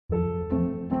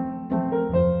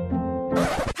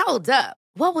Hold up.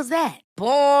 What was that?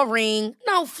 Boring.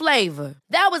 No flavor.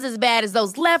 That was as bad as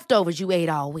those leftovers you ate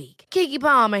all week. Keke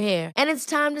Palmer here, and it's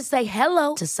time to say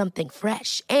hello to something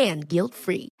fresh and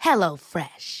guilt-free. Hello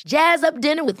Fresh. Jazz up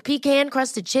dinner with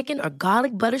pecan-crusted chicken or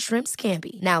garlic butter shrimp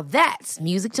scampi. Now that's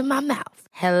music to my mouth.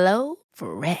 Hello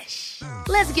Fresh.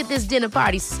 Let's get this dinner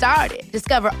party started.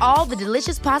 Discover all the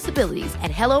delicious possibilities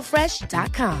at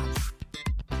hellofresh.com.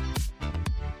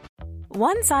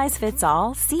 One size fits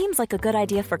all seems like a good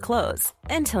idea for clothes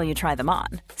until you try them on.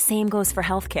 Same goes for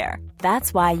healthcare.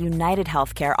 That's why United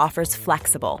Healthcare offers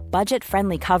flexible,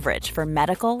 budget-friendly coverage for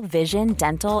medical, vision,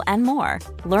 dental, and more.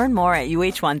 Learn more at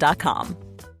uh1.com.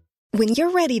 When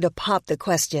you're ready to pop the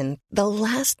question, the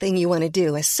last thing you want to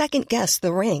do is second-guess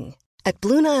the ring. At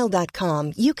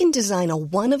BlueNile.com, you can design a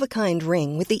one-of-a-kind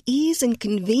ring with the ease and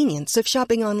convenience of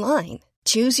shopping online.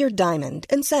 Choose your diamond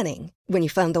and setting. When you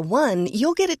find the one,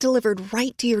 you'll get it delivered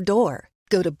right to your door.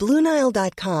 Go to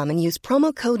BlueNile.com and use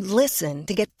promo code LISTEN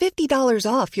to get $50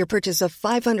 off your purchase of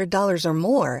 $500 or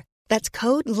more. That's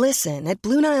code LISTEN at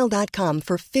BlueNile.com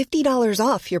for $50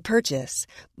 off your purchase.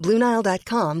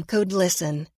 BlueNile.com, code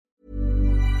LISTEN.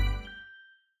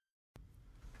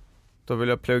 Då vill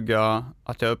jag plugga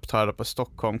att jag uppträder på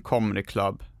Stockholm Comedy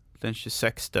Club den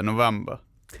 26 november.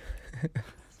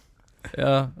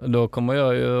 Ja, då kommer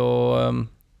jag ju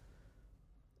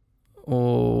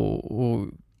och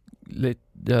lite,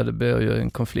 ja, det blir ju en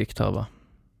konflikt här, va?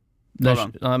 Nej,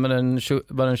 men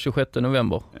den 26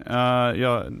 november.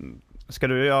 Ska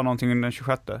du göra någonting den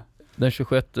 26? Den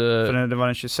 26... För det var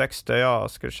den 26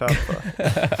 jag skulle köra på.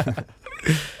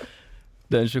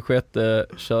 Den 26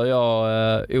 kör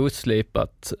jag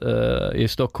oslipat i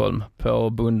Stockholm på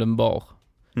Bunden bar.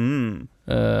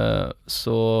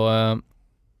 Så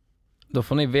då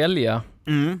får ni välja.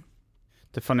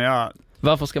 Det får ni göra.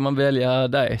 Varför ska man välja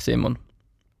dig, Simon?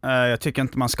 Jag tycker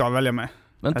inte man ska välja mig.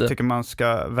 Inte? Jag tycker man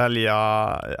ska välja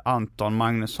Anton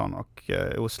Magnusson och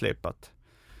oslipat.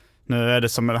 Nu är det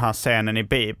som den här scenen i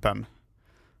Bibeln.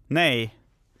 Nej,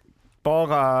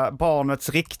 bara barnets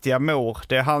riktiga mor.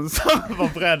 Det är han som var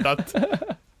beredd att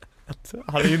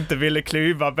han inte ville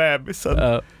klyva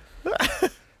bebisen.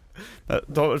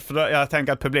 Jag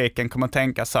tänker att publiken kommer att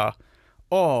tänka så här: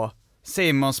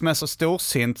 Simon som är så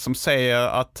storsint som säger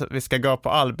att vi ska gå på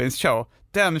Albins show.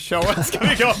 Den showen ska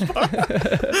vi gå på.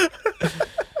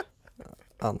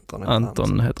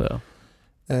 Anton heter jag.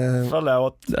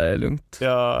 Förlåt. Det är lugnt.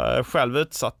 Jag är själv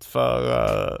utsatt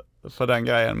för den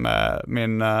grejen med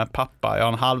min pappa. Jag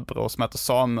har en halvbror som heter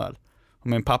Samuel. Och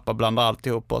min pappa blandar allt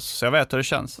ihop oss. Så jag vet hur det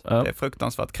känns. Ja. Det är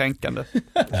fruktansvärt kränkande.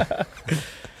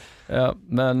 Ja,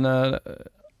 men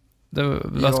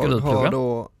vad ska du plugga?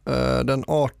 Då, den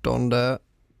 18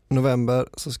 november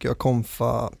så ska jag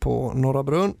konfa på Norra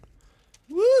Brunn.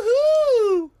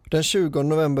 Woohoo! Den 20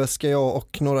 november ska jag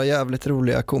och några jävligt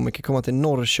roliga komiker komma till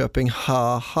Norrköping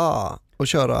haha och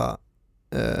köra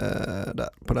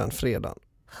där på den fredagen.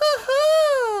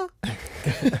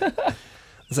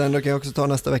 Sen då kan jag också ta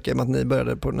nästa vecka, med att ni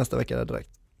började på nästa vecka där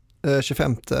direkt.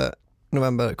 25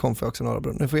 november konfa också Norra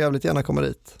Brunn. Ni får jävligt gärna komma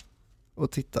dit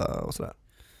och titta och sådär.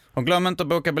 Och glöm inte att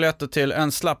boka biljetter till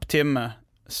En slapp timme.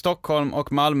 Stockholm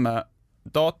och Malmö.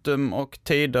 Datum och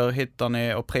tider hittar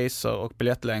ni och priser och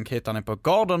biljettlänk hittar ni på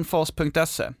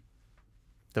gardenfors.se.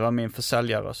 Det var min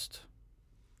försäljarröst.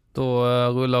 Då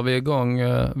rullar vi igång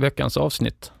veckans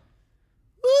avsnitt.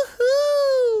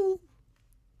 Woohoo!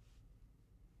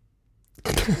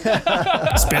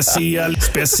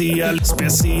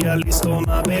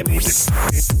 Specialistorna baby.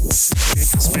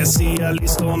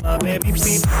 Specialistorna baby.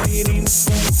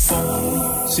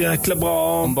 Så jäkla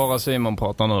bra. Om bara Simon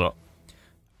pratar nu då.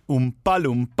 Umpa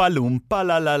lumpa lumpa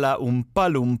la la la umpa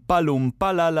lumpa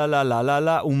lumpa la la la la la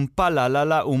la umpa la la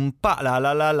la umpa la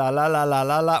la la la la la la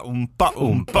la la umpa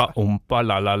umpa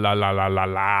la la la la la la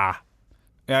la.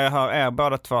 Jag hör er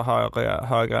båda två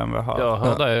högre än vad jag hör. Jag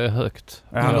hör dig högt.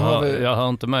 Jag hör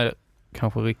inte mig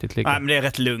kanske riktigt lika. Nej, men det är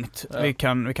rätt lugnt. Ja. Vi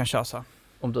kan köra så.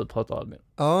 Om du pratar Albin.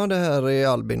 Ja, det här är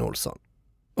Albin Olsson.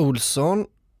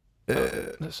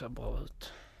 Det ser bra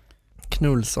ut.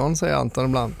 Knullsson säger Anton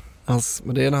ibland.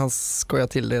 Men det är när han skojar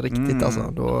till det riktigt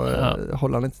alltså. Då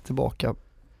håller han inte tillbaka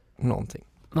någonting.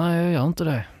 Nej, jag gör inte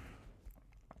det.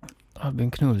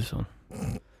 Albin Knullsson.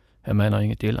 Jag menar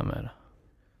inget illa med det.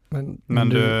 Men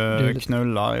du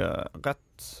knullar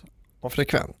rätt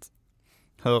frekvent.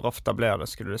 Hur ofta blir det,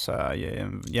 skulle du säga, i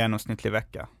en genomsnittlig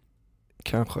vecka?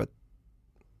 Kanske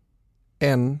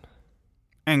en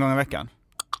gång i veckan?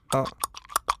 Ja.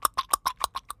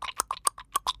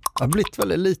 Det har blivit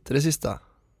väldigt lite det sista.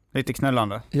 Lite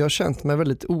knullande? Jag har känt mig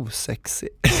väldigt osexig.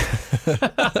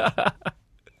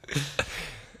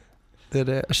 Det är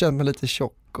det. Jag känner mig lite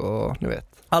tjock och ni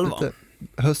vet. Allvar. Lite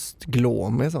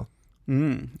höstglåmig så.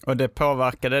 Och det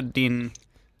påverkade din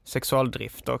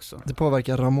sexualdrift också. Det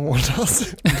påverkar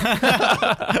Ramonas.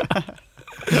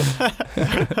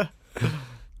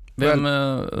 Vem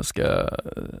ska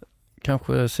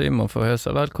kanske Simon få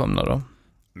hälsa välkomna då?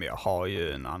 Men jag har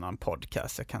ju en annan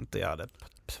podcast. Jag kan inte göra det på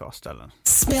 2 ställen.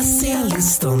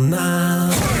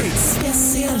 Specialisterna.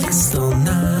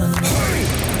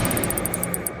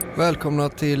 Välkomna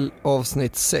till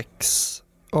avsnitt 6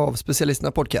 av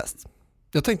Specialisterna podcast.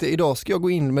 Jag tänkte idag ska jag gå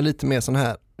in med lite mer sån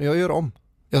här. Jag gör om.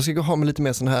 Jag ska ha med lite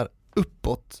mer sån här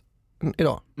uppåt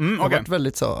idag. Det har varit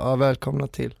väldigt så. Välkomna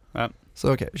till. Ja.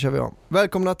 Så okej, kör vi om.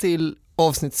 Välkomna till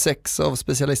avsnitt 6 av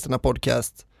Specialisterna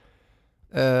podcast.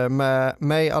 Med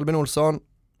mig Albin Olsson.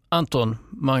 Anton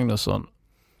Magnusson.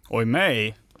 Och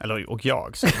mig. Och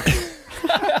jag.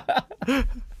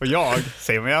 Och jag,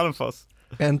 Simon Gärdenfors.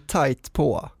 En tight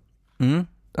på.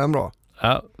 Det är bra.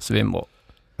 Ja, svinbra.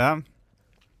 Ja.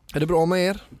 Är det bra med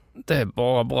er? Det är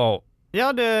bara bra.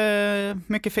 Ja, det är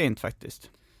mycket fint faktiskt.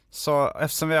 Så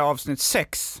eftersom vi har avsnitt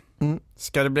 6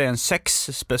 ska det bli en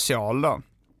 6-special då.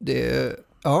 Det är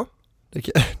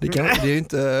ju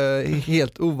inte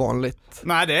helt ovanligt.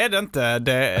 Nej, det är det inte.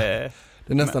 Det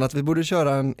är nästan att vi borde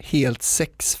köra en helt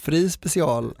sexfri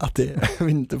special. Att vi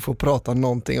inte får prata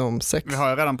någonting om sex. Vi har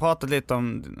ju redan pratat lite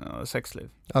om sexliv.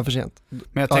 Ja, för sent.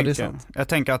 Men jag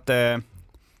tänker att det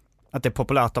är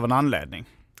populärt av en anledning.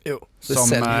 Jo,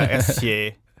 som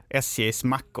SJs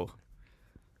mackor.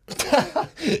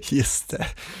 Just det.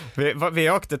 Vi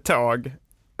åkte tåg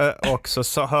och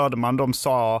så hörde man de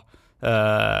sa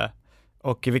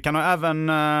och vi kan även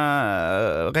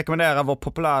rekommendera vår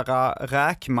populära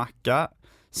räkmacka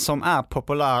som är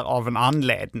populär av en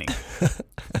anledning.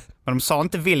 Men de sa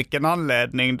inte vilken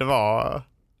anledning det var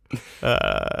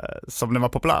som den var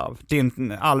populär av.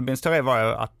 Albins teori var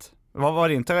ju att vad var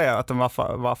din teori att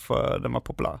varför den var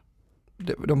populär?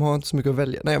 De har inte så mycket att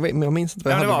välja. Nej, men jag minns inte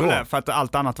vad jag hade då. Det var för att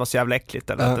allt annat var så jävla äckligt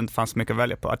eller att det inte fanns så mycket att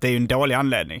välja på. Att det är ju en dålig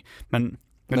anledning. Men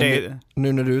det är...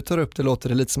 Nu när du tar upp det låter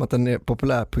det lite som att den är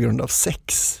populär på grund av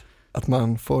sex. Att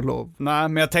man får lov. Nej,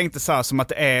 men jag tänkte så här som att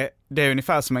det är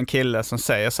ungefär som en kille som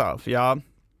säger så här. För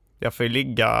jag får ju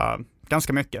ligga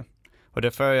ganska mycket. Och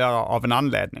det får jag göra av en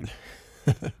anledning.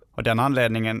 Och den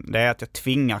anledningen det är att jag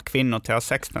tvingar kvinnor till att ha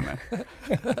sex med mig.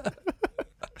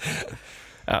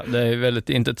 Ja, det är väldigt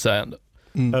intetsägande.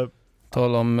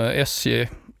 Tala om SJ.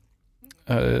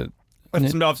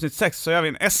 Eftersom det är avsnitt 6 så gör vi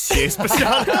en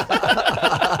SJ-special.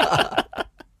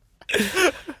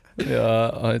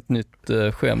 Jag har ett nytt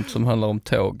skämt som handlar om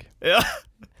tåg. Ja.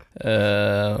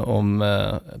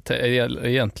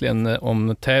 Egentligen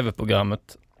om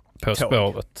tv-programmet På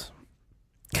spåret.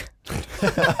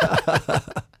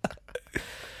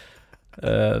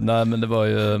 Nej, men det var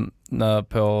ju när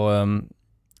på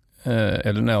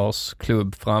Elinors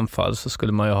klubb framfall så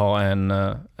skulle man ju ha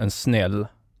ett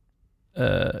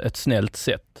snällt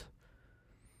sätt.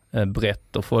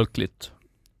 Brett och folkligt.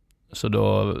 Så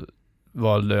då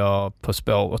valde jag På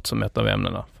spåret som ett av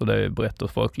ämnena. För det är brett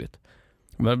och folkligt.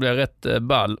 Men det blev rätt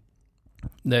ball.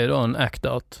 Det är då en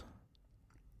act-out.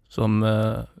 Som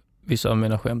vissa av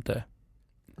mina skämt är.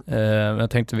 Men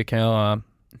jag tänkte vi kan göra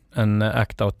en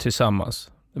act-out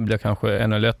tillsammans. Det blir kanske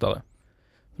ännu lättare.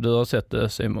 Du har sett det,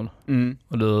 Simon.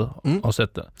 Och du har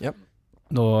sett det. Yep.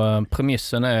 Då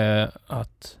premissen är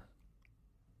att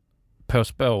På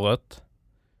spåret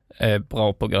är ett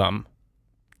bra program.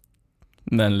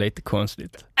 Men lite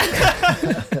konstigt.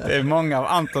 Det är många av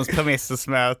Antons premisser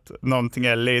som är att någonting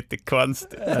är lite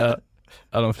konstigt.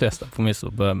 Ja, de flesta premisser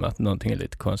börjar med att någonting är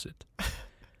lite konstigt.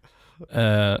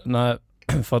 Nej,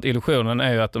 för att illusionen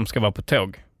är ju att de ska vara på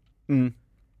tåg.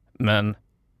 Men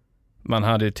man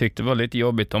hade ju tyckt det var lite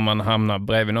jobbigt om man hamnar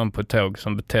bredvid någon på tåg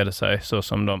som betedde sig så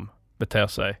som de beter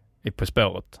sig i På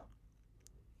spåret.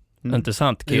 Inte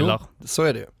sant, killar? Jo, så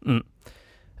är det ju.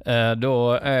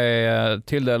 Då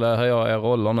tilldelar jag er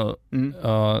roller nu.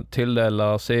 Jag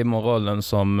tilldelar Simon rollen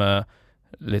som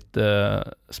lite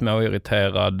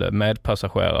småirriterad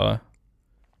medpassagerare.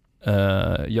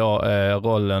 Jag är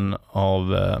rollen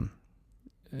av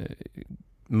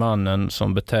mannen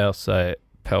som beter sig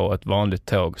på ett vanligt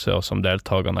tåg så som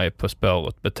deltagarna i På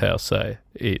spåret beter sig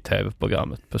i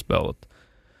tv-programmet På spåret.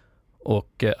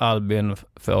 Och Albin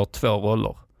får 2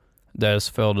 roller. Dels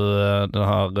får du den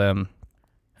här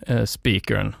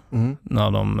speakern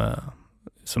när de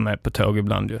som är på tåg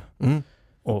ibland ju.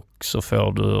 Och så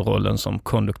får du rollen som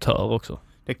konduktör också.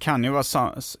 Det kan ju vara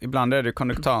så, ibland är det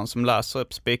konduktören som läser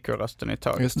upp speakerrösten i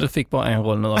tåg. Du fick bara en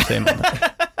roll nu av Simon.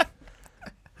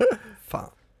 Fan.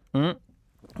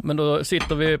 Men då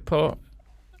sitter vi på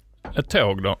ett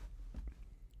tåg då.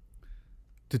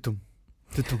 Tutum.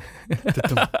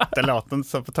 Det låter inte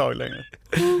så på tag längre.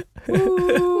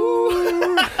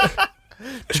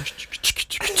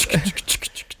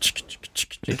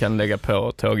 Vi kan lägga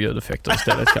på tågljudeffekter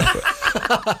istället kanske.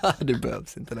 Det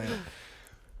behövs inte längre.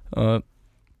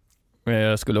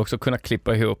 Jag skulle också kunna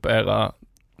klippa ihop era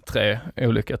 3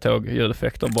 olika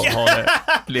tågljudeffekter och bara ha det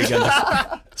liggande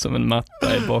som en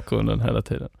matta i bakgrunden hela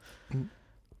tiden.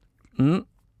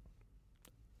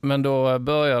 Men då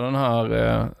börjar den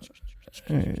här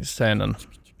scenen.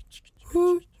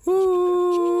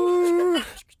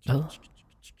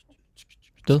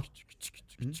 Du?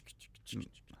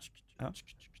 Ja.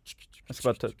 Jag ska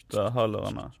bara ta ut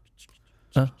hörlurarna.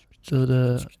 Ja, du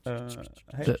det...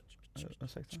 Hej.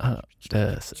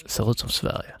 Det ser ut som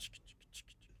Sverige.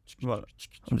 Vad?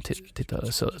 Om du tittar,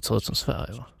 det ser ut som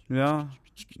Sverige, va? Ja,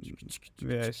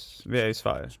 vi är i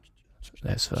Sverige. Det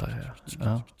är Sverige,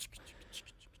 ja.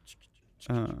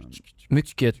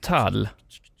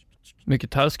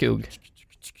 Mycket tallskog.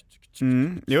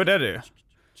 Jo, det är det.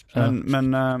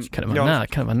 Men kan det vara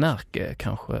Närke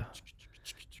kanske?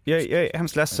 Jag är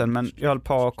hemskt ledsen, men jag håller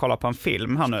på att kolla på en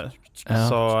film här nu. Ja.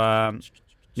 Så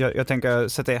jag tänker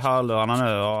sätta i hörlurarna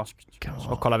nu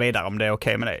och kolla vidare om det är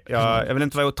okej med dig. Jag vill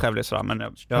inte vara otrevlig sådär,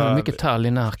 men jag mycket tall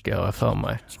i Närke har jag för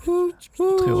mig.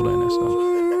 Tror det nästan.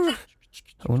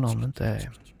 Jag undrar om det inte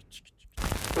är.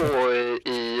 Och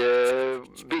i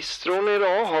bistron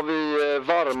idag har vi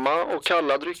varma och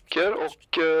kalla drycker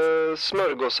och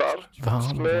smörgåsar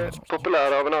som är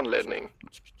populära av en anledning.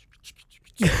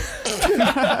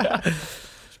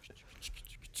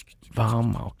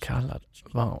 Varma och kalla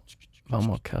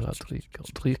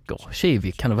drycker.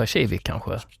 Kivik, kan det vara Kivik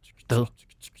kanske? Du, kan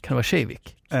det vara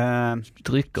Kivik?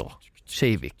 Drycker,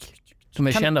 Kivik. De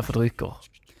är kända för drycker.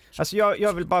 Alltså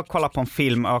jag vill bara kolla på en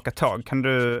film och åka tåg. Kan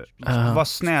du vara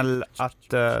snäll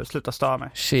att sluta störa mig?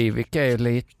 Kivik är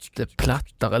lite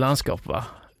plattare landskap, va?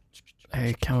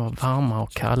 Det kan vara varma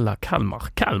och kalla.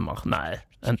 Kalmar? Nej,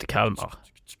 inte Kalmar.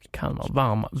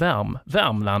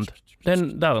 Värmland. Det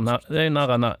är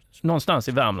nära någonstans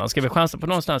i Värmland. Ska vi chansa på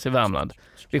någonstans i Värmland?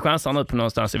 Vi chansar nu på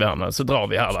någonstans i Värmland, så drar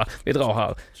vi här, va? Vi drar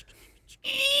här.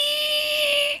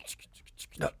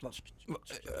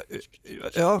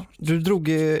 Ja, du drog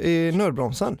i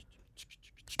nödbromsen.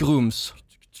 Grums.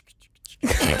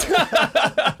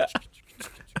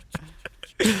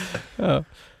 Ja.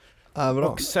 Bra.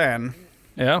 Och sen...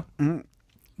 Ja.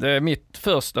 Det är mitt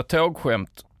första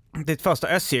tågskämt. Ditt första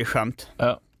SJ-skämt?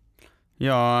 Ja.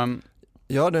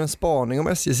 Jag hade en spaning om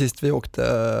SJ sist vi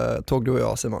åkte tåg, du och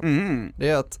jag, Simon. Det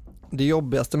är att det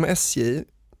jobbigaste med SJ,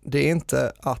 det är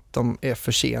inte att de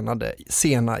är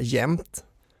sena jämt.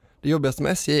 Det jobbigaste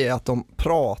med SJ är att de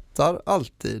pratar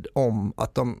alltid om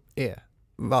att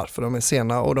varför de är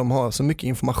sena, och de har så mycket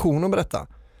information om detta.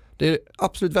 Det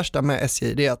absolut värsta med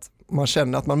SJ, det är att man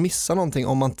känner att man missar någonting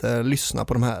om man inte lyssnar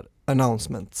på de här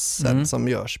announcementsen som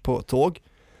görs på tåg.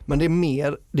 Men det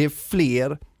är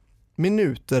fler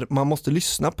minuter man måste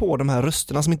lyssna på de här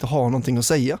rösterna som inte har någonting att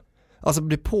säga. Alltså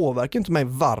det påverkar inte mig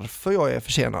varför jag är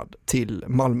försenad till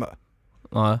Malmö.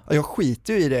 Nej. Jag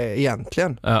skiter ju i det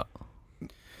egentligen. Ja.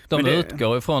 De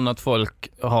utgår ifrån att folk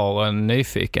har en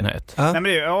nyfikenhet. Nej, men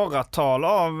det är åratal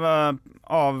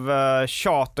av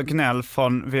tjat och gnäll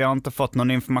från vi har inte fått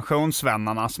någon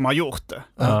informationsvännerna som har gjort det.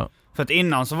 Ja. För att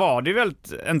innan så var det ju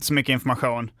väldigt inte så mycket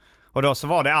information. Och då så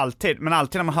var det alltid, men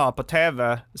alltid när man hör på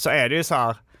tv så är det ju så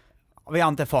här: vi har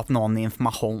inte fått någon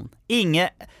information.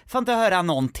 Får inte höra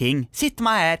någonting. Sitter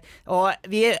man här och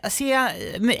vi ser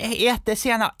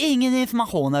jättesena, ingen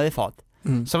information har vi fått.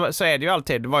 Så är det ju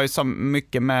alltid. Det var ju så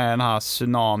mycket med den här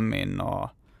tsunamin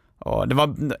och det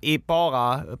var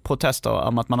bara protester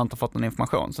om att man inte fått någon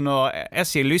information. Så nu har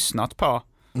SJ lyssnat på.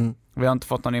 Vi har inte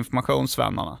fått någon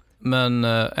informationsvännerna. Men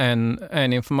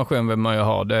en information vill man ju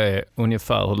ha, det är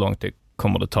ungefär hur långt det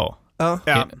kommer det ta. Ja.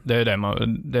 Det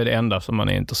är det enda som man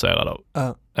är intresserad av.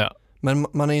 Ja. Men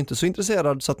man är inte så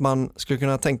intresserad så att man skulle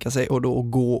kunna tänka sig att då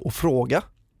gå och fråga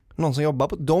någon som jobbar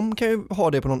på. De kan ju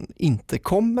ha det på någon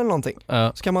intercom eller någonting.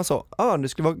 Ja. Så kan man det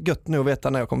skulle vara gött nu att veta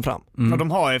när jag kommer fram. Och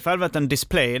de har ju för helvete en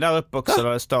display där uppe också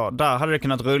där det står. Där hade det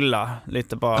kunnat rulla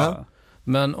lite bara. Ja.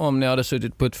 Men om ni hade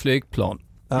suttit på ett flygplan,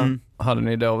 hade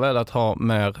ni då velat ha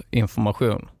mer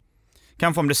information?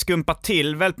 Kanske om det skumpar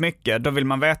till väldigt mycket, då vill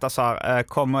man veta så här: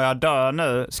 kommer jag dö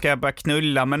nu? Ska jag börja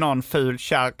knulla med någon ful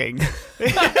kärring?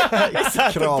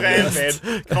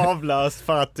 Kravlöst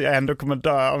för att jag ändå kommer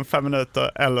dö om 5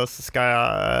 minuter, eller så ska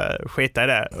jag skita i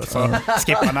det och så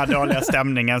skippa den här dåliga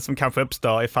stämningen som kanske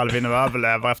uppstår ifall vi nu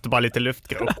överlever efter bara lite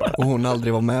luftgropar. Och hon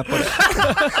aldrig var med på det.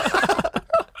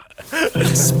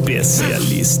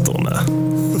 Specialisterna.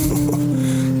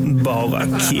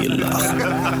 bara killar.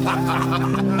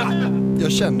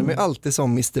 Jag känner mig alltid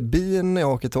som Mr. Bean när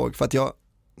jag åker tåg, för att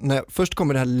först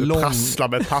kommer det här Prassla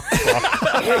med papper.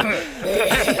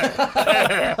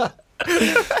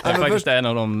 Det är faktiskt en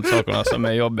av de sakerna som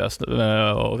är jobbigast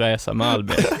med att resa med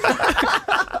Albin.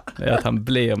 Det är att han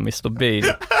blir Mr. Bean.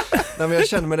 Nej, men jag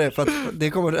känner mig det, för att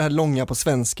det kommer det här långa på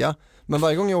svenska. Men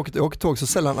varje gång jag åker tåg så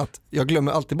sällan att jag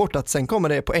glömmer alltid bort att sen kommer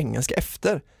det på engelska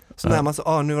efter. Så när man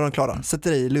så, nu var de klara,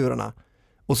 sätter i lurarna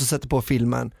och så sätter på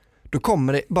filmen, då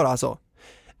kommer det bara så.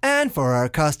 And for our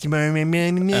customer,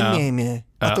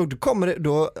 att då kommer det,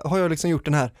 då har jag liksom gjort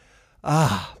den här,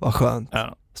 vad skönt,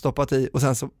 stoppat i, och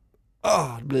sen så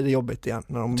blir det jobbigt igen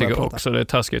när de börjar prata. Tycker också det är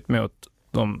taskigt mot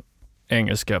de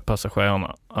engelska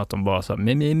passagerarna att de bara så att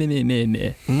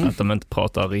de inte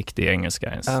pratar riktig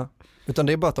engelska ens. Ja. Utan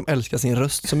det är bara att de älskar sin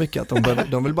röst så mycket att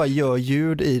de vill bara göra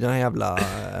ljud i den här jävla...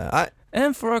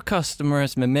 And for our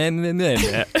customers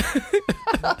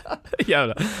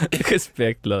jävla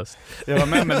respektlöst. Jag var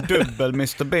med en dubbel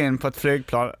Mr. Bean på ett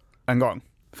flygplan en gång.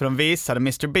 För de visade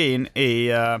Mr. Bean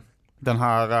i den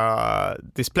här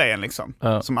displayen liksom,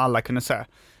 som alla kunde se.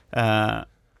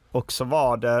 Och så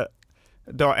var det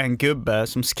då en gubbe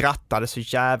som skrattade så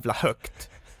jävla högt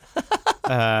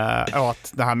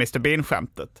åt det här Mr.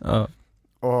 Bean-skämtet.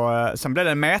 Och sen blev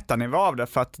det en metanivå av det,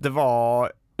 för att det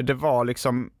var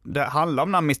liksom, det handlade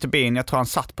om när Mr. Bean, jag tror han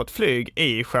satt på ett flyg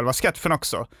i själva sketchen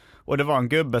också. Och det var en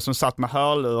gubbe som satt med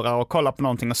hörlurar och kollade på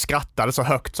någonting och skrattade så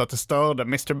högt så att det störde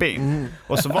Mr. Bean.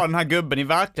 Och så var den här gubben i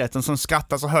verkligheten som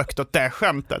skrattade så högt åt det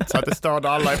skämtet så att det störde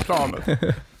alla i planet.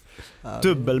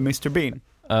 Dubbel Mr. Bean.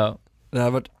 Det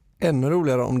hade varit ännu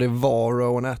roligare om det var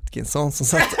Rowan Atkinson som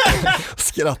satt och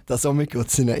skrattade så mycket åt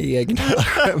sina egna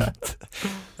skämt.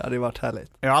 Det hade varit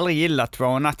härligt. Jag har aldrig gillat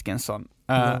Rowan Atkinson.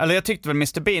 Eller jag tyckte väl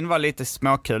Mr. Bean var lite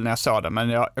småkul när jag såg det, men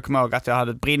jag kommer ihåg att jag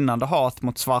hade ett brinnande hat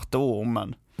mot Svarta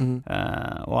Ormen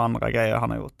och andra grejer han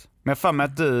har gjort. Men jag för mig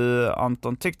att du,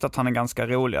 Anton, tyckte att han är ganska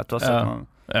rolig. Att du har sett någon...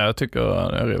 Ja, jag tycker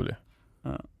han är rolig.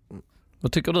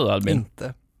 Vad tycker du, Albin?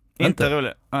 Inte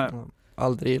rolig.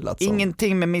 Aldrig gillat så.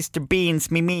 Ingenting med Mr. Beans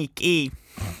mimik i.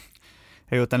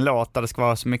 Jag har gjort en låt där det ska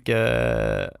vara så mycket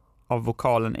av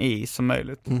vokalen i som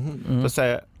möjligt. Då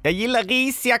säger jag gillar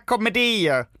risiga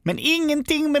komedier, men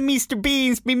ingenting med Mr.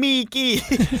 Beans mimik i.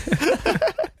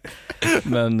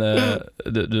 Men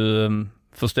du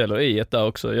förställer i ett där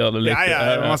också, gör det lite.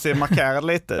 Ja, man måste markera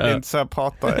lite. Det är inte så jag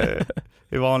pratar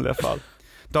i vanliga fall.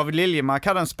 David Liljemark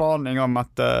hade en spaning om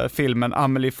att filmen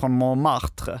Amelie från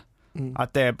Montmartre,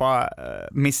 att det är bara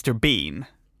Mr. Bean.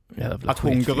 Jävla att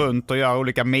hon går runt och gör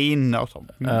olika miner och så.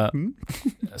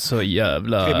 Så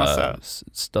jävla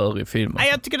störig film. Nej,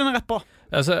 jag tycker den är rätt bra.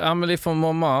 Alltså Amelie från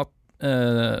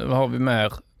Montmartre, vad har vi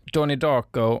mer? Donnie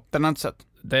Darko. Den har inte sett.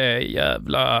 Det är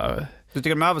jävla... Du tycker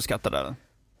de är överskattade eller?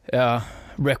 Ja,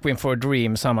 Requiem for a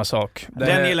Dream, samma sak.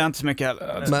 Den gillar jag inte så mycket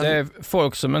heller. Men... Det är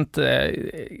folk som inte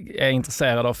är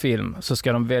intresserade av film, så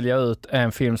ska de välja ut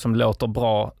en film som låter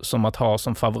bra som att ha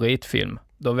som favoritfilm.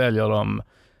 Då väljer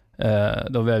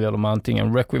de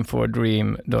antingen Requiem for a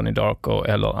Dream, Donnie Darko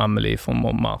eller Amelie från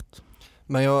Montmartre.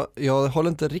 Men jag håller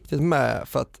inte riktigt med,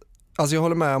 för att alltså jag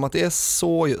håller med om att det är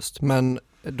så just, men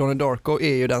Donnie Darko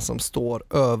är ju den som står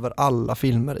över alla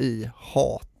filmer i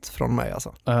hat från mig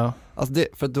alltså. Alltså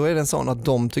för då är det en sån att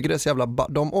de tycker det är så jävla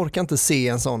de orkar inte se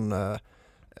en sån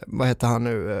vad heter han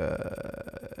nu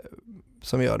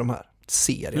som gör de här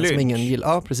serien som ingen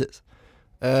gillar. Ja, precis.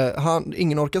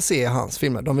 Ingen orkar se hans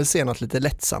filmer. De vill se något lite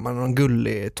lättsammare, någon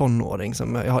gullig tonåring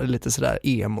som har lite sådär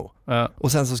emo.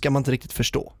 Och sen så ska man inte riktigt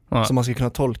förstå. Så man ska kunna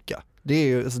tolka. Det är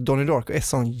ju, alltså, Donnie Darko är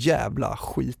sån jävla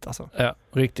skit alltså. Ja,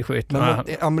 riktigt skit. Men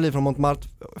Amelie från Montmartre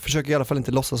försöker i alla fall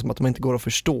inte låtsas som att de inte går att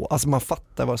förstå. Alltså man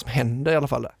fattar vad som händer i alla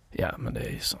fall. Ja, men det är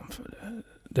ju som...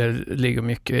 Det ligger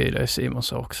mycket i det Simon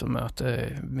sa också med att det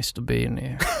är Mr. Bean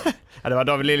i... Ja, det var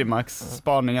David Liljemarks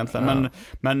spaning egentligen.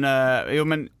 Men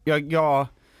jag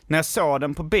när jag såg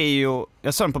den på bio,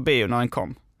 när den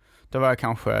kom. Då var jag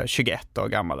kanske 21 år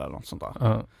gammal eller något sånt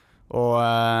där. Och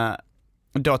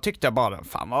då tyckte jag bara,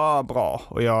 fan vad bra.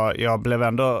 Och jag blev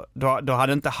ändå, då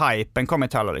hade inte hypen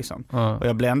kommit heller liksom. Och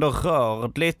jag blev ändå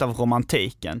rörd lite av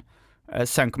romantiken.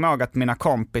 Sen kom jag ihåg att mina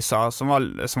kompisar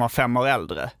som var 5 år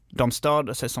äldre, de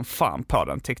störde sig som fan på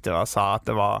den. Tyckte jag så att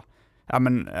det var,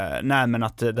 men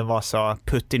att det var så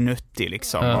puttinutti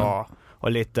liksom.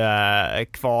 Och lite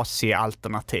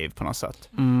quasi-alternativ på något sätt.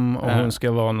 Och hon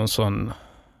ska vara någon sån,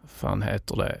 fan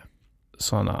heter det,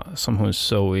 såna som hon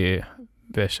såg i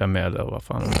Bechamel eller vad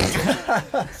fan.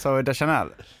 Zoe Deschanel.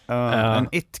 En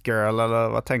it-girl eller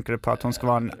vad tänker du på? Att hon ska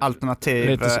vara en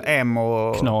alternativ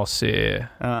emo? Knasig.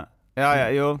 Ja,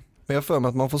 jo. Men jag för mig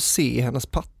att man får se hennes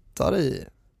pattar i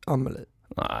Amelie.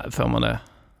 Nej, får man det?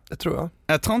 Det tror jag.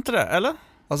 Jag tror inte det, eller?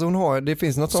 Alltså det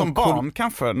finns något som sånt... barn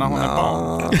kanske, när hon är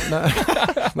barn. Nej.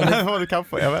 Men det var det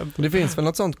kanske, jag vet inte. Det finns väl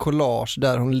något sånt collage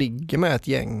där hon ligger med ett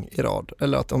gäng i rad.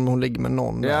 Eller att om hon ligger med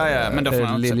någon. Ja, men då får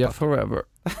man Lilja Forever.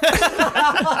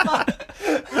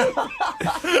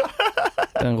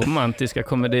 Den romantiska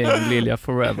komedin Lilja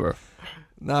Forever.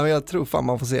 Nej, men jag tror fan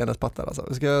man får se hennes pattar alltså.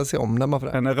 Vi ska se om den bara för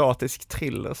det. En erotisk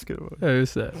thriller skulle det vara. Ja,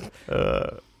 just det.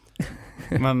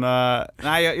 Men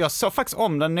nej, jag såg faktiskt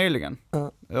om den nyligen.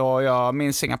 Och jag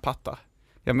minns inga pattar.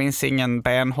 Jag minns ingen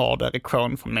benhård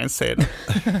erektion från min sida.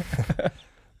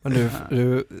 Men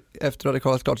du, efter du hade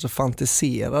kollat klart så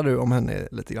fantiserar du om henne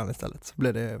lite grann istället. Så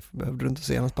behövde du inte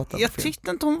se hennes pattar. Jag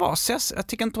tyckte inte hon var jag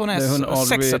tycker inte hon är hon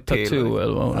sex appeal. Tattoo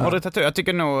eller vad hon är. Audrey Tattoo. Jag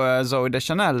tycker nog Zoe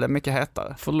Deschanel är mycket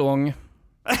hetare. För lång.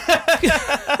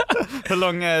 Hur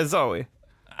lång är Zoe?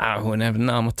 Hon är väl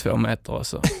närmare 2 meter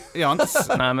alltså. Jag inte.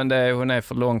 Nej, men hon är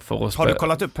för lång för oss. Har du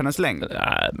kollat upp hennes längd?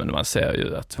 Nej, men man ser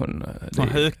ju att hon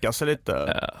hukar sig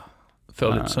lite. Ja,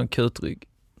 får lite sån kutrygg.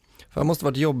 För det måste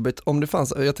varit jobbigt om det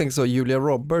fanns, jag tänker så, Julia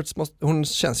Roberts, hon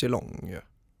känns ju lång ju.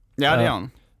 Ja, det är hon.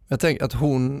 Jag tänker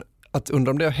att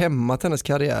undra om det har hämmat hennes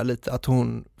karriär lite, att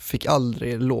hon fick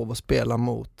aldrig lov att spela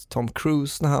mot Tom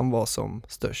Cruise när han var som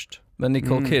störst. Men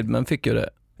Nicole Kidman fick ju det.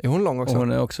 Är hon lång också? Och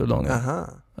hon är också lång. Aha.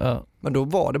 Ja. Men då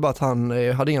var det bara att han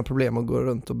hade inga problem att gå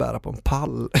runt och bära på en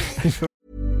pall.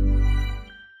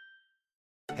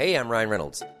 Hey, I'm Ryan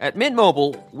Reynolds. At Mint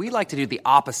Mobile, we like to do the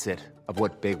opposite of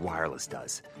what Big Wireless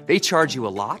does. They charge you a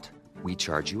lot, we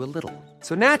charge you a little.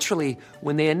 So naturally,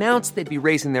 when they announced they'd be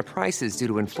raising their prices due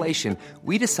to inflation,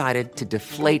 we decided to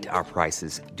deflate our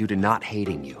prices due to not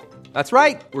hating you. That's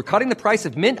right. We're cutting the price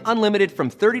of Mint Unlimited from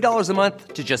 $30 a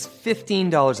month to just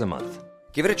 $15 a month.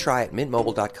 Give it a try at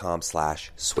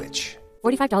mintmobile.com/switch.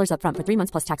 $45 up front for 3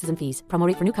 months plus taxes and fees. Promo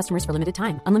rate for new customers for limited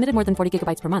time. Unlimited more than 40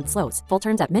 gigabytes per month. Slows full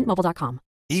terms at mintmobile.com.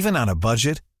 Even on a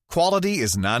budget, quality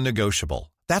is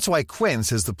non-negotiable. That's why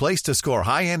Quince is the place to score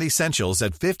high-end essentials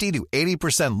at 50 to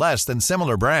 80% less than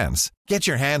similar brands. Get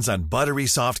your hands on buttery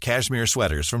soft cashmere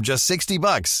sweaters from just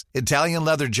 $60, Italian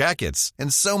leather jackets,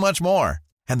 and so much more.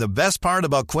 And the best part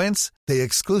about Quince, they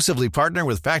exclusively partner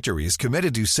with factories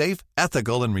committed to safe,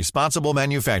 ethical, and responsible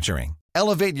manufacturing.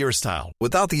 Elevate your style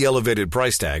without the elevated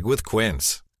price tag with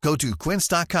Quince. Go to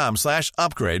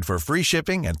quince.com/upgrade for free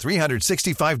shipping and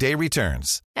 365-day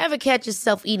returns. Ever catch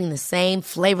yourself eating the same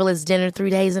flavorless dinner 3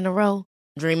 days in a row?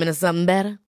 Dreaming of something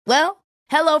better? Well,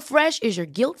 HelloFresh is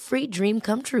your guilt-free dream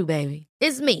come true, baby.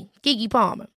 It's me, Keke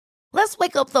Palmer. Let's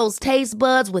wake up those taste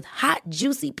buds with hot,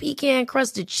 juicy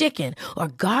pecan-crusted chicken or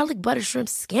garlic butter shrimp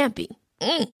scampi.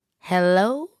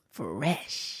 Hello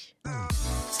Fresh.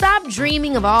 Stop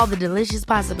dreaming of all the delicious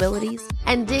possibilities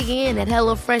and dig in at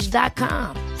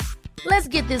HelloFresh.com. Let's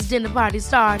get this dinner party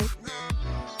started.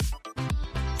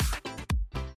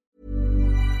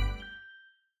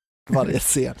 Varje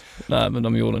scen. Nej, men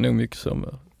de gjorde nog mycket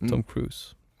som Tom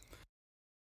Cruise.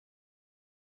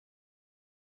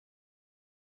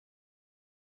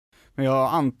 Men jag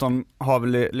och Anton har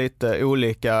väl lite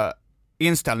olika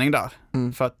inställning där.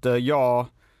 För att jag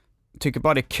tycker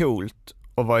bara det är coolt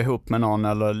att vara ihop med någon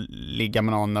eller ligga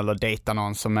med någon eller dejta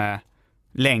någon som är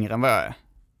längre än vad jag är.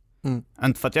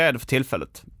 Inte för att jag är det för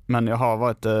tillfället, men jag har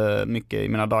varit mycket i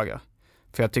mina dagar.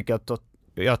 För jag tycker att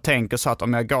jag tänker så att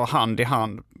om jag går hand i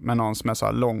hand med någon som är så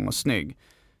här lång och snygg,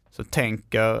 så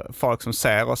tänker folk som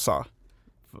ser oss så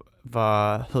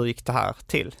här, hur gick det här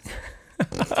till?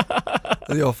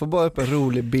 Jag får bara upp en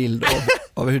rolig bild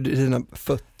av hur dina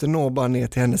fötter når bara ner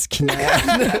till hennes knä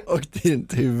och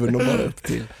ditt huvud når bara upp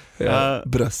till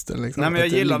brösten. Liksom. Nej, men jag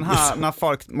gillar den här när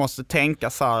folk måste tänka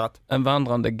så här att... En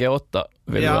vandrande gåta.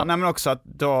 Nej, men också att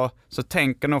då så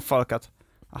tänker nog folk att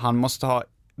han måste ha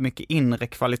mycket inre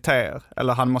kvaliteter.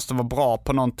 Eller han måste vara bra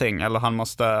på någonting. Eller han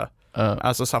måste...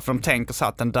 Alltså så här, för de tänker så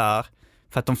att den där...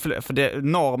 För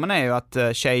normen är ju att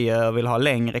tjejer vill ha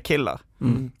längre killar.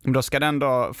 Men då ska den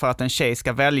då, för att en tjej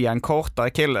ska välja en kortare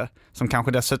kille som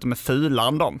kanske dessutom är fulare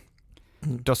än dem,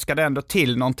 då ska det ändå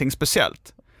till någonting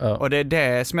speciellt. Och det är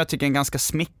det som jag tycker är en ganska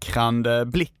smickrande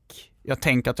blick jag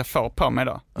tänker att jag får på mig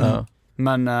då.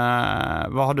 Men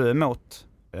vad har du emot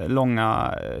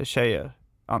långa tjejer,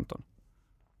 Anton?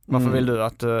 Varför vill du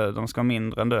att de ska vara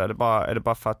mindre än du? Är det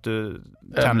bara för att du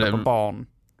tänder på barn?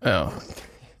 Ja.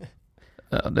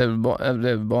 Ja, det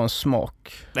är bara en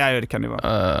smak. Ja, det kan det vara.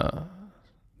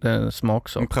 Det är en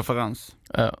smaksak. En preferens.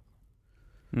 Ja.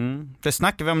 Det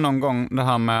snackar vi om någon gång, det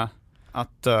här med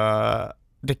att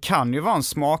det kan ju vara en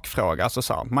smakfråga. Alltså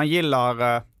så här, man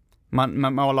gillar,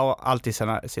 man målar alltid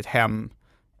sitt hem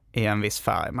i en viss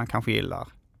färg. Man kanske gillar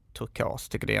turkos.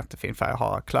 Tycker det är jättefin färg. Jag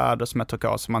har kläder som är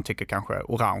turkos som man tycker kanske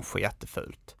orange är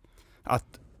jättefult. Att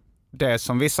det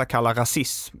som vissa kallar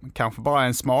rasism kanske bara är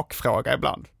en smakfråga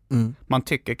ibland. Man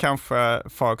tycker kanske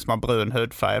folk som har brun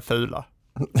hudfärg är fula.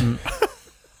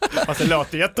 Alltså det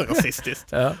låter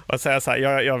jätterasistiskt. Ja. Och säga så här,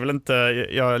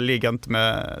 jag ligger inte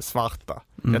med svarta.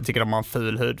 Jag tycker de har en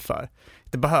ful hudfärg.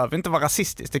 Det behöver inte vara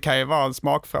rasistiskt, det kan ju vara en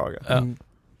smakfråga.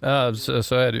 Ja,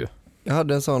 så är det ju. Jag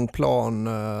hade en sån plan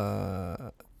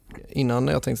innan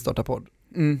jag tänkte starta podd.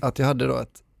 Att jag hade då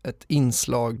ett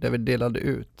inslag där vi delade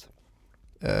ut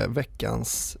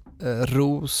veckans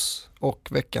ros och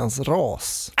veckans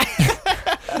ras.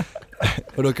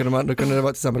 Och då kunde det till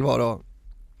exempel vara då,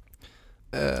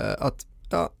 att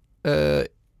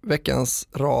veckans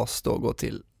ras då går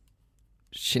till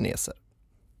kineser.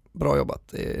 Bra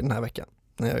jobbat i den här veckan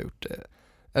när jag har gjort det.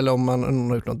 Eller om någon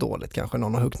har gjort något dåligt, kanske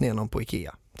någon har huggit ner någon på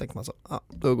Ikea. Tänker man så,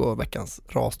 då går veckans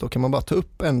ras. Då kan man bara ta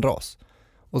upp en ras.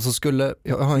 Och så skulle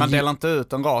man delar inte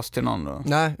ut en ras till någon då?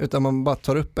 Nej, utan man bara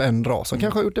tar upp en ras som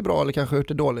kanske har gjort det bra eller kanske har gjort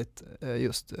det dåligt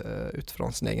just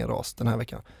utifrån sin egen ras den här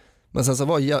veckan. Men sen så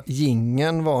var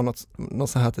jingeln var något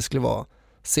så här att det skulle vara,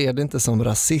 se det inte som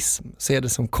rasism, se det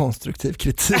som konstruktiv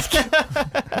kritik.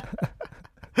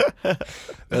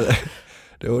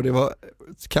 Det var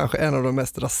kanske en av de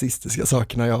mest rasistiska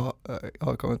sakerna jag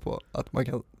har kommit på. Att man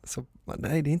kan,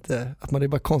 nej det är inte, att man är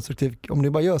bara konstruktiv. Om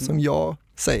det bara gör som jag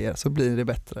säger så blir det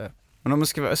bättre. Men om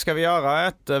ska vi göra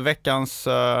ett veckans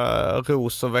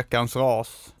ros och veckans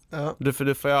ras? Ja. Du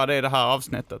får göra det i det här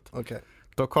avsnittet. Okay.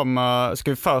 Då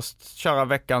ska vi först köra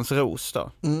veckans ros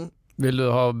då. Vill du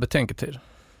ha betänketid?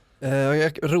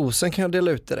 Rosen kan jag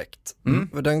dela ut direkt.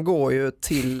 Den går ju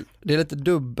till, det är lite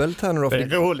dubbelt här nu då. Det är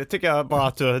roligt tycker jag bara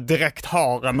att du direkt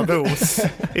har en ros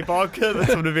i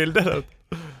bakhuvudet som du vill dela ut.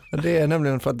 Det är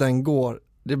nämligen för att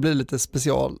det blir lite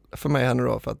special för mig här nu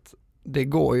då, för att det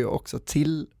går ju också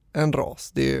till en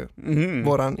ras. Det är ju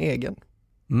våran egen.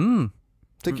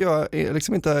 Tycker jag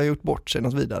liksom inte har gjort bort sig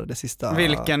något vidare det sista.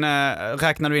 Vilken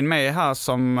räknar du in mig här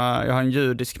som jag har en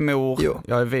judisk mor,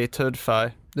 jag är vit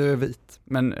hudfärg. Du är vit.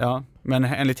 Men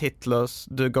enligt Hitlers,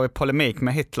 du går i polemik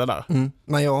med Hitler där.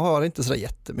 Men jag har inte så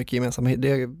jättemycket gemensamt.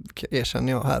 Det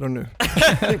erkänner jag här och nu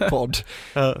i podd.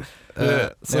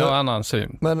 Så jag har annan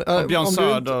syn. Men om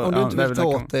du inte vill ta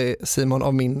åt dig, Simon,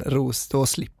 av min ros, då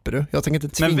slipper du. Jag tänker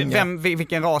inte tvinga. Men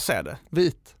vilken ras är det?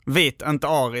 Vit. Vit, inte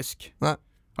arisk? Nej.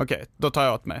 Okej, då tar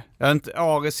jag åt mig.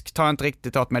 Arisk tar jag inte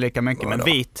riktigt åt mig lika mycket, men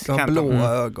vit. Du har blåa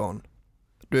ögon.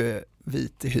 Du är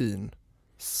vit i hyn.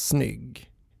 Snygg.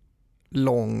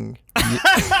 Lång.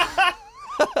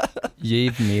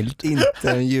 Givmild.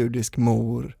 Inte en judisk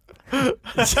mor.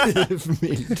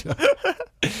 Givmild.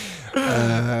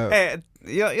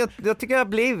 Jag tycker jag har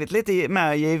blivit lite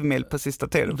mer givmild på sista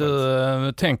tiden.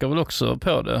 Du tänker väl också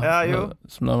på det? Ja, jo.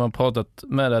 Som när man pratat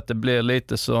med att det blir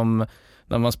lite som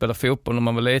när man spelar fotboll när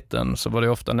man var liten, så var det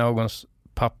ofta någons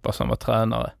pappa som var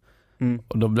tränare.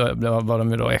 Och då var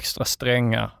de ju då extra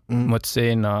stränga mot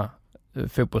sina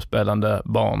fotbollsspelande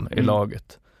barn i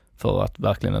laget för att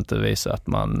verkligen inte visa att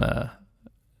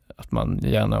man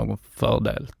ger någon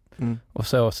fördel. Och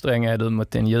så sträng är du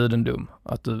mot din judendom,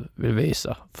 att du vill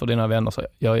visa för dina vänner så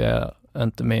jag ger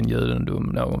inte min judendom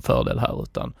någon fördel här,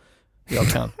 utan jag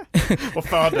kan. Och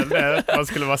fördel är att man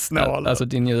skulle vara snål. Alltså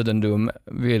din judendom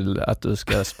vill att du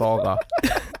ska spara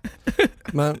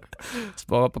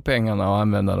spara på pengarna och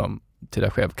använda dem till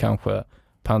dig själv, kanske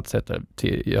pantsätta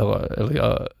till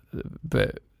göra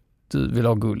du vill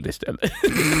ha guld istället.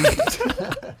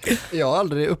 Jag har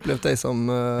aldrig upplevt dig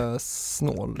som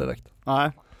snål direkt.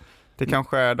 Nej, det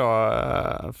kanske är då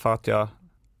för att jag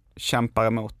kämpar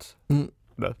emot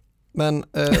det. Men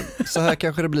så här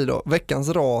kanske det blir då. Veckans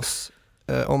ras,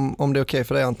 om det är okej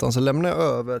för dig Anton, så lämnar jag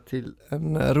över till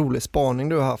en rolig spaning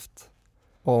du har haft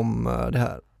om det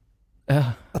här.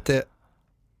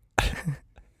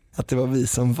 Att det var vi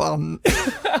som vann.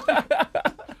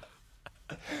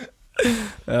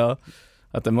 Ja,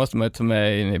 att det måste man ju ta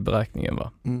med in i beräkningen,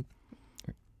 va?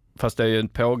 Fast det är ju en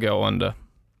pågående.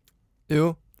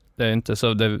 Jo. Det är inte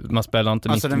så, man spelar inte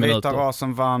 90 minuter. Alltså den vita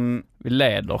rasen vann. Vi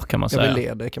leder kan man säga. Ja, vi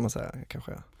leder kan man säga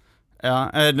kanske.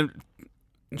 Ja,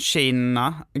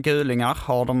 Kina, gulingar,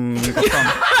 har de gått om?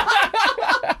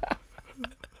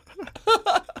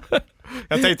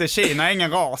 Jag tänkte Kina är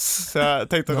ingen ras, så jag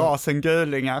tänkte rasen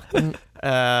gulingar.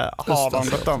 Har de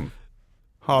gått om?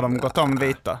 Har de gått om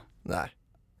vita? Nej,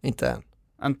 inte än.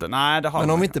 Nej, det har men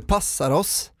de om vi inte passar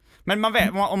oss. Men man vet,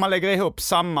 om man lägger ihop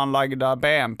sammanlagda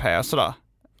BNP sådär,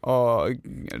 och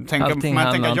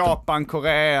tänker Japan,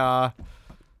 Korea,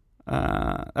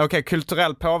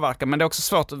 kulturell påverkan, men det är också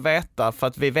svårt att veta för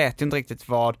att vi vet inte riktigt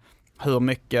vad hur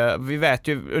mycket, vi vet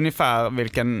ju ungefär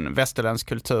vilken västerländsk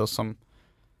kultur som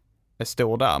är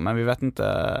stor där, men vi vet inte,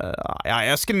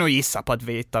 jag skulle nog gissa på att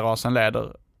vita rasen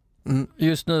leder.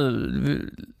 Just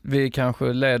nu, vi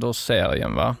kanske leder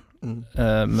serien, va?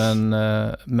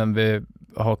 Men vi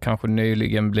har kanske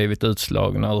nyligen blivit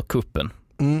utslagna ur kuppen.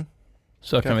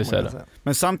 Så kan vi säga det.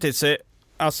 Men samtidigt så,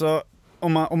 alltså,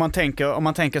 om man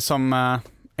tänker som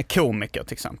en komiker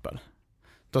till exempel,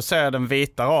 då ser jag den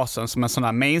vita rasen som en sån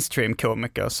här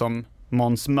mainstream-komiker som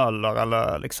Måns Möller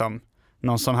eller liksom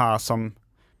någon sån här som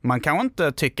man kanske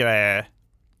inte tycker är,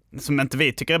 som inte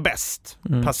vi tycker är bäst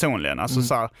personligen. Alltså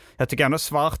så här, jag tycker ändå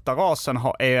svarta rasen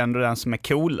är ändå den som är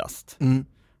coolast. I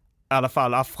alla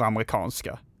fall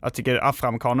afroamerikanska. Jag tycker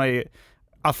afroamerikaner är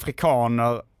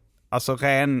afrikaner, alltså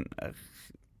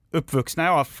uppvuxna i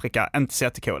Afrika, inte så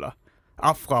jättecoola.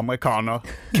 Afroamerikaner,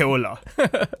 coola.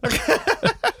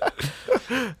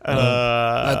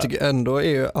 Jag tycker ändå är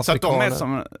ju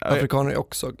afrikaner är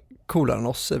också coolare än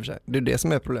oss i och för sig. Det är det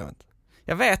som är problemet.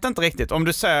 Jag vet inte riktigt. Om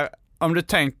du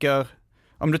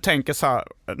tänker så här,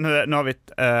 nu har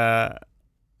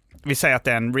vi säger att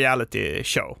det är en reality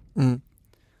show.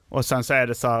 Och sen så är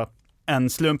det så här, en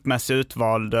slumpmässigt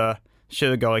utvald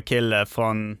 20-årig kille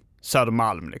från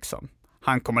Södermalm liksom.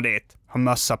 Han kommer dit, har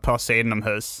mössa på sig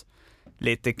inomhus,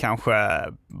 lite kanske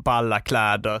balla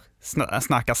kläder,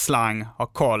 snackar slang, har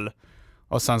koll.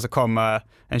 Och sen så kommer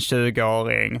en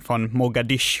 20-åring från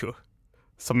Mogadishu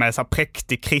som är så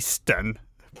präktig kristen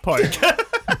pojke.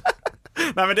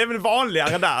 Nej, men det är väl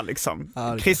vanligare där liksom.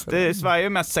 Sverige är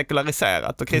mest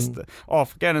sekulariserat och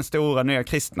Afrika är den stora nya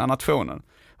kristna nationen.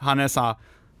 Han är så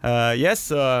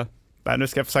här, nu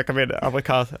ska jag försöka med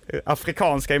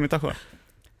afrikanska imitation.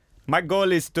 My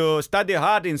goal is to study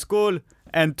hard in school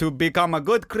and to become a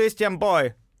good Christian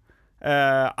boy.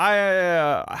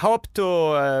 I hope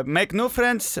to make new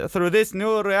friends through this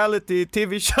new reality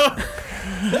TV show.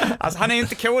 Alltså han är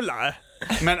inte coolare,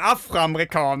 men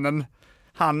afroamerikanen,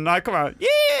 han kommer,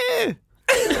 yeah!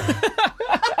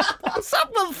 What's up,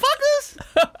 motherfuckers?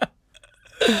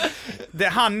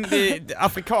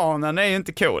 Afrikanen är ju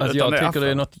inte cool. Alltså jag tycker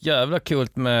det är något jävla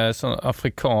coolt med sån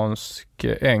afrikansk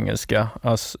engelska,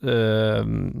 alltså,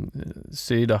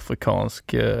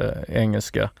 sydafrikansk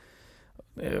engelska.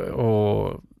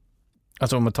 Och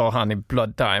alltså om man tar han i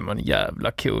Blood Diamond,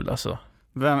 jävla cool alltså.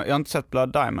 Jag har inte sett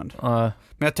Blood Diamond. Men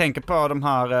jag tänker på de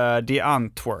här The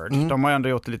Antwoord. De har ändå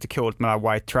gjort det lite coolt med den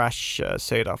här white trash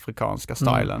sydafrikanska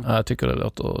stilen. Jag tycker det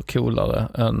låter coolare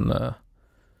än...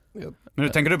 Men nu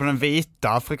tänker du på den vita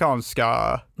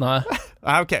afrikanska... Nej.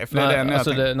 Okej, för det är den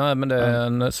alltså nej, men det är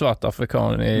en svart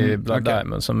afrikan i Blood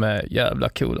Diamond som är jävla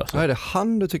cool alltså. Är det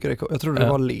han du tycker är cool? Jag trodde det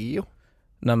var Leo.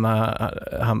 Nej, men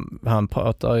han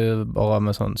pratar ju bara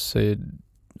med sån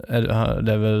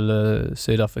det är väl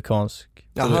sydafrikansk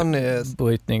han är...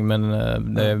 brytning, men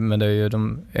det är ju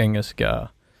de engelska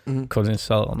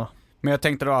kolonisörerna. Men jag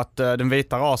tänkte då att den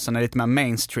vita rasen är lite mer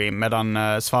mainstream,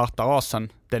 medan svarta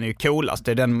rasen, den är ju coolast.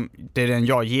 Det är den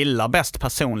jag gillar bäst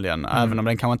personligen, även om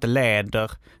den kanske inte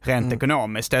leder rent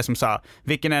ekonomiskt. Det är som så här,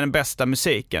 vilken är den bästa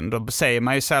musiken? Då säger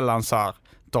man ju sällan så här,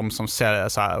 de som säger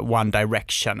så här One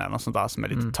Direction eller något sånt där som är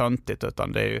lite töntigt,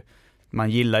 utan det är ju, man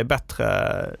gillar ju bättre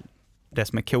det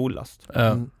som är coolast.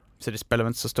 Så det spelar väl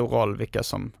inte så stor roll vilka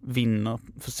som vinner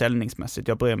försäljningsmässigt.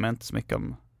 Jag bryr mig inte så mycket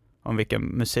om vilken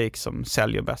musik som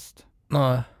säljer bäst.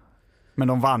 Nej. Men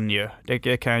de vann ju.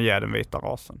 Det kan jag ge den vita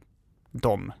rasen.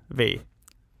 Vi.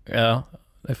 Ja,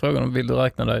 det är frågan om vill du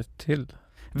räkna dig till?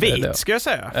 Vit ska jag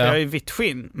säga. För jag är vitt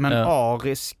skinn. Men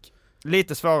arisk,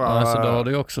 lite svårare. Alltså då har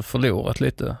du också förlorat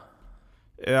lite.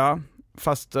 Ja,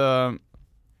 fast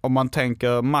om man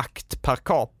tänker makt per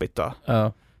capita.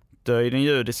 Ja. Då är den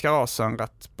judiska rasen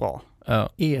rätt bra. Ja.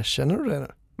 Erkänner du det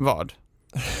nu? Vad?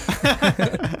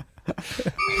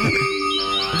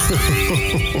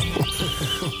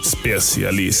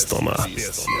 Specialisterna.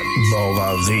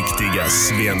 Bara riktiga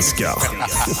svenskar.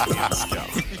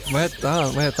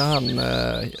 Vad heter han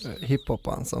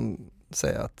hiphopparen som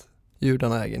säger att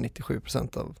judarna äger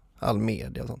 97% av all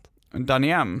media och sånt? Danny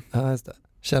M. Ja, just det.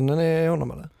 Känner ni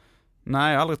honom eller?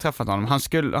 Nej, jag har aldrig träffat honom.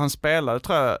 Han spelade,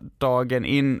 tror jag, dagen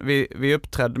in. Vi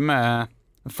uppträdde med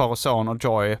Far och Son och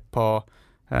Joy på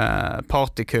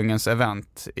Partykungens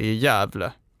event i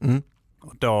Gävle.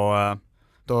 Och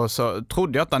då så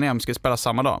trodde jag att Danny M skulle spela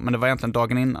samma dag, men det var egentligen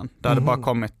dagen innan. Det hade bara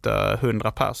kommit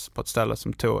 100 pers på ett ställe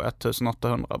som tog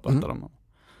 1800, berättade de om.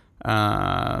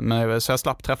 Men så jag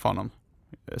slapp träffa honom.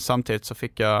 Samtidigt så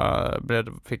fick jag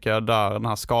där den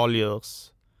här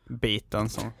skaldjursbiten,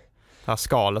 det här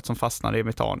skalet som fastnade i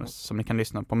mitt anus, som ni kan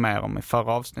lyssna på mer om i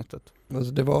förra avsnittet.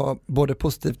 Alltså det var både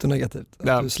positivt och negativt.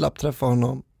 Du slapp träffa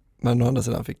honom, men å andra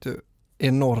sidan fick du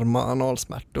enorma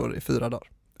analsmärtor i 4 dagar.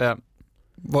 Ja.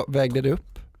 Vägde det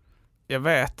upp? Jag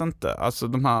vet inte. Alltså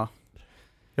de här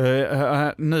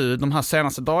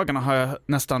senaste dagarna har jag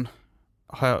nästan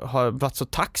har varit så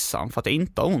tacksam för att det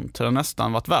inte har ont. Det har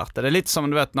nästan varit värt det. Det är lite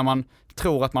som du vet när man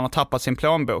tror att man har tappat sin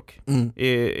plånbok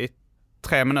i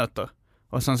 3 minuter.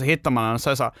 Och sen så hittar man den och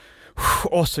säger så här,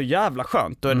 så jävla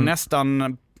skönt. Då är det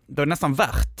nästan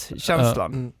värt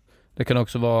känslan. Det kan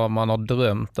också vara man har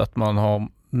drömt att man har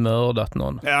mördat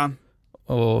någon. Ja.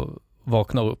 Och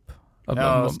vaknar upp.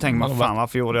 Så tänker man fan,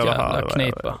 varför gjorde jag det här?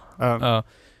 Knipa. Ja.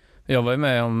 Jag var ju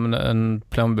med om en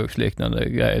plånboksliknande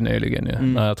grej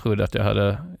nyligen när jag trodde att jag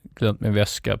hade glömt min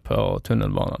väska på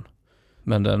tunnelbanan.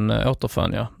 Men den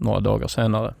återfann jag några dagar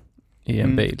senare i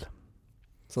en bil.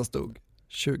 Som stod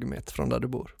 20 meter från där du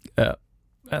bor. Ja.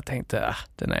 Jag tänkte,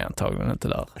 den är antagligen inte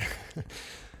där.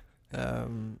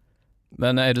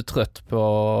 Men är du trött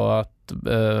på att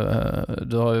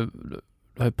du har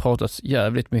ju pratat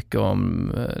jävligt mycket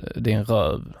om din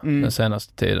röv den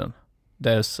senaste tiden.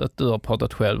 Dels att du har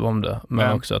pratat själv om det,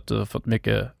 men också att du har fått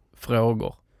mycket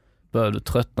frågor. Börjar du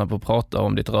tröttna på att prata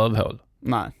om ditt rövhål?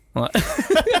 Nej.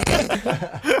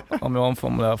 Om jag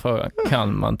omformulerar frågan,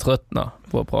 kan man tröttna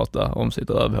på att prata om sitt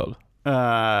rövhål?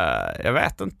 Jag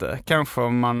vet inte. Kanske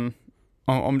om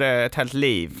det är ett helt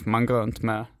liv man går runt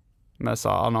med så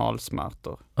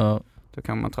analsmärtor. Då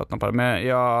kan man tröttna på det. Men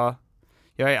jag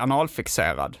är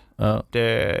analfixerad. Det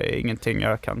är ingenting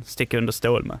jag kan sticka under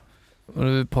stol med. Och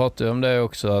vi pratade om det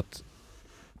också, att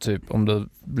typ om du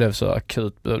blev så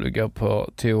akut behövde du gå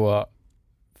på toa,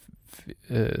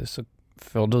 så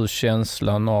får du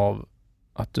känslan av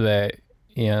att du är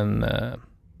i en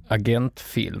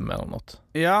agentfilm eller något.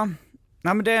 Ja,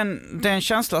 nej, men det är en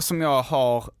känsla som jag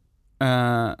har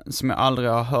som jag aldrig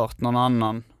har hört någon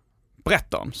annan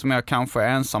berätta om, som jag kanske är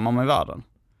ensam om i världen.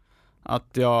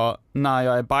 Att när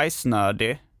jag är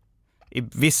bajsnödig i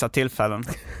vissa tillfällen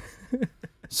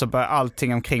så börjar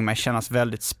allting omkring mig kännas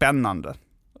väldigt spännande.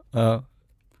 Ja.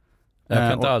 Jag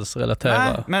kan inte alls relatera.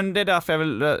 Nej, men det är därför jag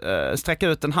vill sträcka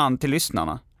ut en hand till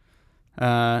lyssnarna.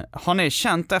 Har ni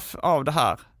känt av det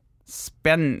här?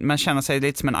 Man känner sig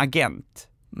lite som en agent.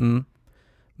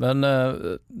 Men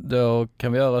då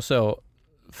kan vi göra så,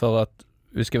 för att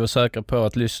vi ska vara säkra på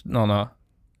att lyssnarna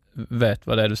vet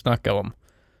vad det är du snackar om.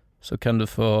 Så kan du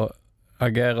få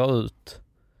agera ut.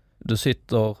 Du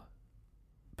sitter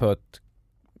på ett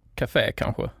café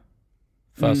kanske,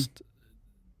 fast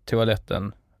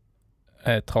toaletten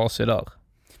är trasig där.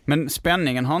 Men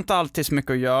spänningen har inte alltid så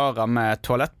mycket att göra med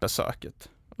toalettbesöket.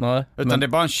 Nej. Utan det är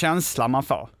bara en känsla man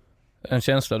får. En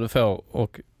känsla du får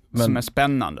som är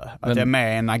spännande. Att det är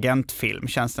med i en agentfilm,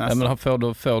 känns det nästan. Men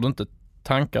får du inte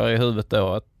tankar i huvudet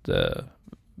då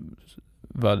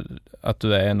att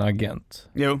du är en agent?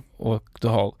 Jo. Och du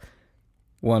har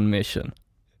one mission.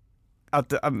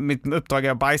 Att mitt uppdrag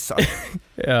är att bajsa.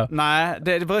 Ja. Nej,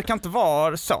 det brukar inte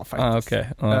vara så faktiskt. Okay.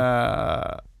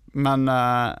 Men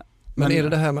är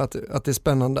det här med att det är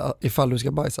spännande ifall du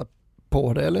ska bajsa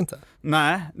på det eller inte?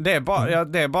 Nej, det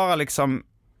är bara liksom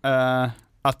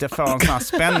att jag får en sån här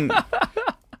spänning.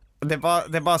 Det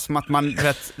är bara som att man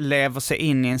lever sig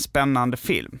in i en spännande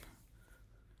film.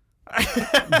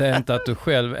 Det är inte att du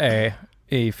själv är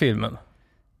i filmen.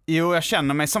 Jo, jag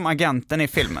känner mig som agenten i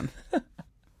filmen.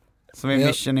 Som i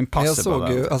Mission Impossible. Jag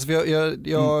såg ju, alltså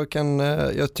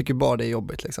jag tycker bara det är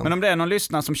jobbigt liksom. Men om det är någon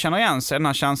lyssnare som känner igen sig i den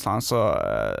här känslan, så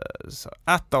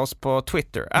äta oss på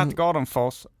Twitter,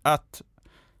 @Gardenfors,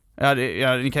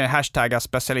 ni kan ju hashtagga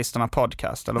specialisterna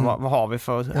podcast, eller vad har vi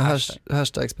för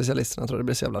hashtag specialisterna, tror det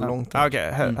blir så jävla långt.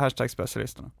 Okej, hashtag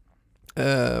specialisterna.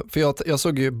 För jag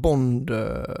såg ju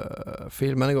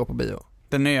Bond-filmen igår på bio.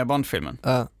 Den nya Bond-filmen?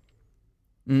 Ja.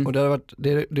 Och det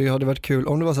hade varit kul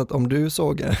om det var så att om du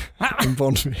såg en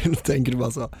Bond-film, tänker du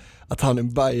bara så att han är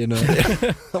en bajernödig.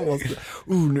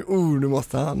 Nu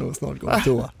måste han nog snart gå på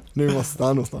toa. Nu måste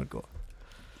han nog snart gå.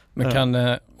 Men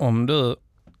kan om du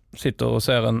sitter och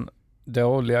ser en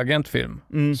dålig agentfilm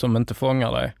som inte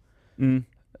fångar dig,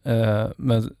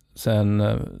 men sen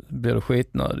blir du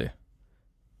skitnödig,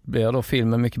 blir då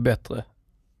filmen mycket bättre?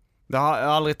 Jag har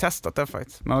aldrig testat det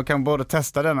faktiskt. Men man kan borde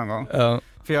testa det någon gång.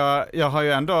 För jag har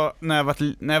ju ändå, när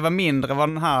jag var mindre, var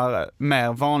den här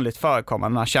mer vanligt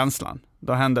förekommande, den här känslan.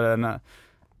 Då hände det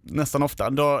nästan ofta.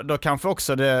 Då kanske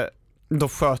också då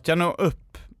sköt jag nog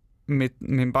upp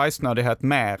min bajsnödighet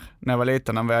mer när jag var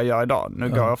liten än vad jag gör idag. Nu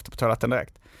går jag ofta på toaletten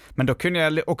direkt. Men då kunde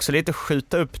jag också lite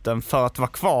skjuta upp den för att vara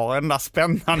kvar i den där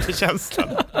spännande känslan.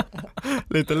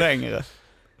 Lite längre.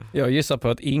 Jag gissar på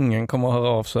att ingen kommer att höra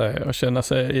av sig och känna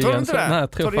sig igen. Tror du inte det? Nej,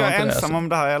 tror du jag är ensam om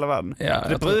det här i hela världen? Ja,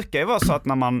 det brukar ju vara så att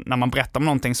när man berättar om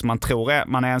någonting som man tror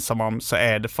man är ensam om, så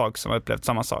är det folk som har upplevt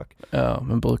samma sak. Ja,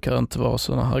 men brukar det inte vara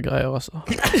såna här grejer alltså.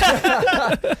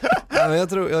 Ja, men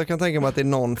jag kan tänka mig att det är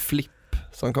någon flipp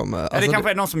som kommer. Alltså, det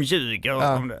kanske är någon som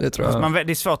ljuger om det. Det tror jag.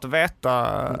 Det är svårt att veta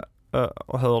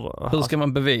hur ska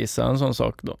man bevisa en sån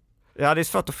sak då? Ja, det är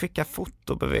svårt att skicka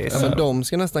fotobevis. Ja, men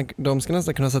de ska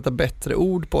nästan kunna sätta bättre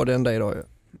ord på det än dig då ju.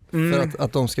 För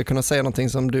att de ska kunna säga någonting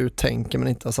som du tänker men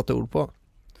inte har satt ord på.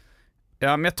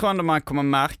 Ja, men jag tror ändå man kommer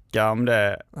märka om det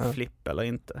är flipp eller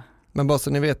inte. Men bara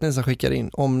så ni vet, ni som skickar in,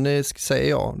 om ni säger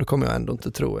ja, då kommer jag ändå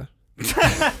inte tro er.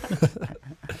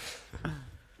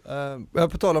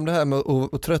 Jag på tal om det här med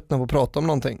att tröttna på att prata om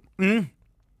någonting.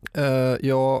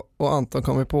 Jag och Anton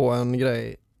kom på en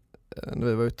grej när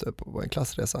vi var ute på en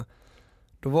klassresa.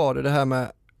 Då var det här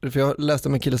med, för jag läste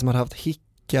om en kille som hade haft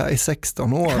hicka i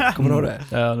 16 år, kommer du ihåg det?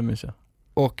 Ja, det minns jag.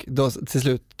 Och då till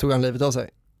slut tog han livet av sig.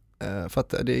 För att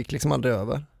det gick liksom aldrig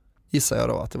över. Gissar jag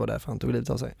då att det var därför han tog livet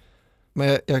av sig.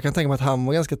 Men jag kan tänka mig att han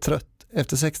var ganska trött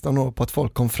efter 16 år på att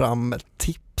folk kom fram med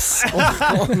tips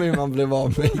om hur man blev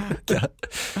av med hicka.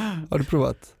 Har du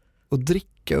provat att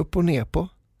dricka upp och ner på?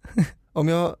 Om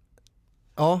jag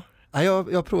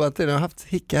har provat det. Jag har haft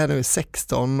hicka här nu i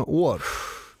 16 år.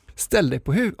 Ställ dig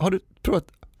på hur. Har du provat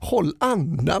håll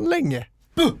andan länge?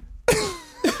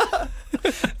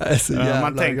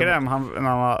 Man tänker det när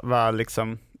man var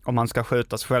liksom, om man ska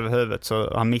skjuta sig själv i huvudet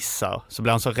så han missar, så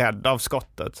blir han så rädd av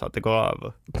skottet så att det går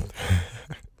över.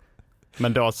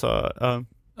 Men då så ja,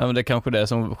 men det är kanske det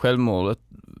som självmordet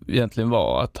egentligen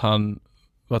var, att han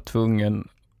var tvungen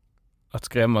att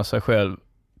skrämma sig själv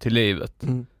till livet.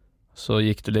 Så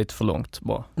gick det lite för långt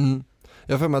bara.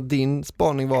 Jag får med att din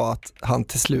spaning var att han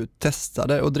till slut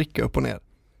testade att dricka upp och ner.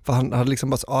 För han hade liksom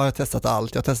bara så, jag har testat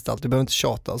allt, du behöver inte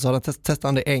tjata. Så hade han testat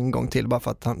han det en gång till bara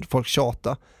för att folk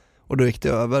tjata. Och då gick det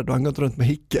över, då har han gått runt med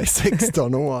hicka i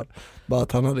 16 år. Bara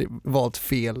att han hade valt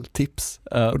fel tips.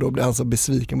 Och då blev han så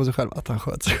besviken på sig själv att han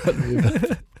sköt sig själv i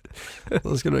huvudet.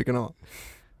 Så skulle det kunna vara.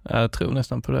 Jag tror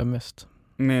nästan på det mest.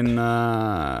 Min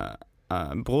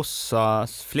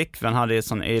brorsas flickvän hade en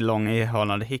sån lång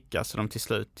ihållande hicka, så de till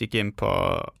slut gick in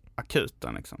på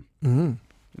akuten liksom.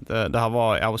 Det här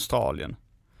var i Australien.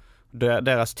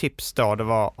 Deras tips då, det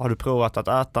var, har du provat att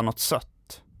äta något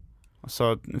sött? Och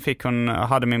så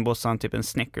hade min brorsa typ en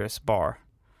Snickers bar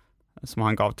som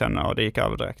han gav till henne, och det gick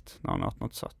över direkt när han åt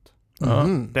något sött.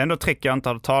 Det är ändå trick jag inte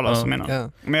hade talat om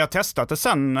innan. Men jag har testat det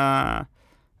sen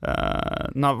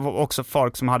när också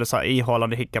folk som hade så här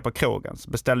ihållande hicka på krogen så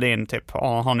beställde in typ,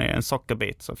 har ni en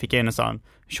sockerbit, så fick jag in en sån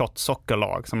shot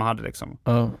sockerlag som hade liksom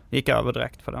gick över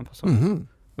direkt för den personen.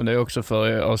 Men det är också för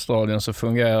i Australien så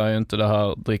fungerar ju inte det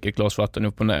här dricka ett glas vatten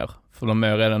upp och ner. För de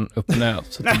är redan upp och ner.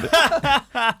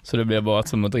 Så det blir bara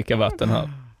som att dricka vatten här.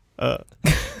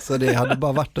 Så det hade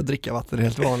bara varit att dricka vatten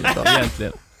helt vanligt då.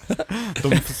 Egentligen.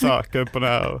 De försöker upp och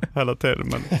ner hela tiden,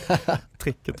 men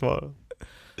tricket var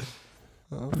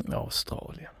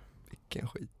Australien. Vilken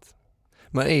skit.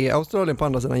 Men är Australien på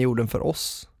andra sidan jorden för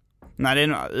oss? Nej, det är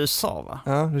nog USA, va?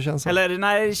 Ja, det känns så. Eller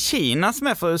är det Kina som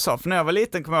är för USA? För när jag var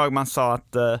liten kommer jag ihåg man sa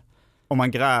att om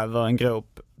man gräver en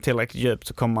grop tillräckligt djupt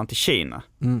så kommer man till Kina.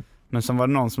 Men sen var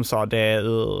det någon som sa det är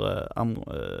ur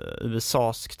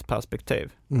USAskt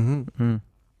perspektiv.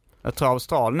 Jag tror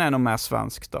Australien är nog mer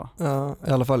svenskt då. Ja, i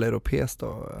alla fall europeiskt då.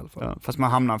 I alla fall. Ja, fast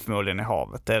man hamnar förmodligen i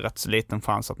havet. Det är rätt så liten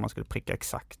chans att man skulle pricka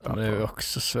exakt. Ja, det är ju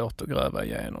också svårt att gräva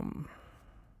igenom.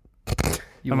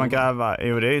 När man gräver,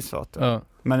 jo det är ju svårt. Ja.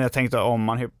 Men jag tänkte om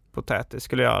man hypotetiskt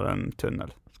skulle göra en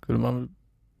tunnel. Skulle man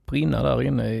brinna där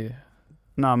inne i...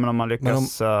 Nej, men om man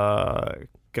lyckas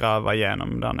gräva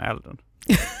igenom den elden.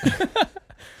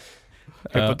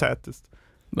 Hypotetiskt.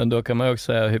 Men då kan man ju också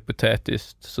säga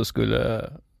hypotetiskt så skulle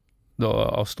då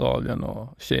Australien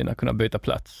och Kina kunna byta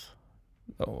plats.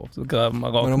 Och så gräver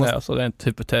man rakt ner, så det är inte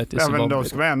hypotetiskt. Ja, men då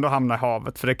ska man ändå hamna i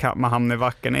havet, för det kan, man hamnar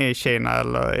varken i Kina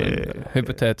eller i...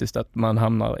 Hypotetiskt att man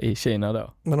hamnar i Kina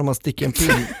då. Men om man sticker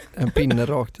en pinne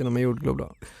rakt genom en jordglob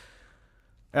då?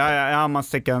 Ja, man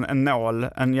sticker en nål,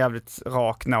 en jävligt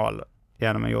rak nål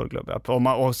genom en jordglob.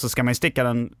 Och så ska man sticka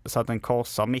den så att den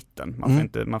korsar mitten.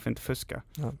 Man får inte fuska.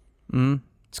 Ja.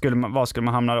 Var skulle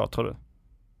man hamna då, tror du?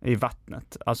 I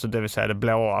vattnet. Alltså det vill säga det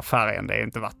blåa färgen, det är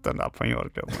inte vatten där på en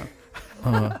jordglob.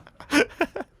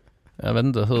 Jag vet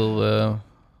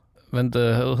inte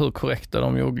hur korrekta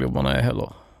de jordglobarna är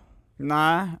heller.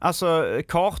 Nej, alltså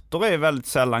kartor är väldigt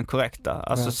sällan korrekta.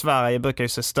 Alltså Sverige brukar ju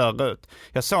se större ut.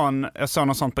 Jag såg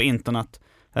något sånt på internet.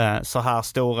 Så här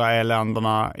stora är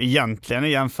länderna egentligen i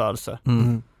jämförelse.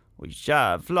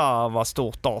 jävlar vad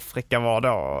stort Afrika var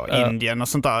då. Indien och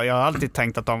sånt där. Jag har alltid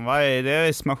tänkt att de det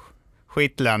är små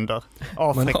skitländer.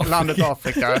 Landet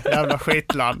Afrika, jävla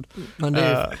skitland. Men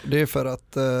det är för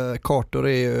att kartor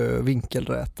är ju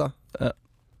vinkelräta.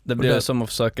 Det blir som att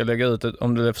försöka lägga ut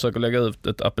om du försöker lägga ut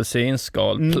ett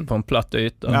apelsinskal på en platt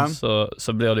yta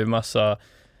så blir det ju massa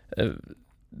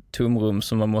tomrum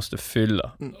som man måste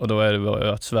fylla. Och då är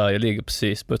det att Sverige ligger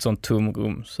precis på ett sånt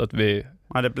tomrum så att vi...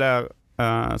 Ja, det blir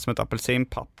som ett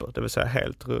apelsinpapper, det vill säga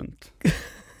helt runt.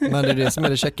 Men det är det som är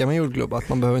det checka med jordglob, att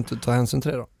man behöver inte ta hänsyn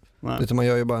till det då. Utan man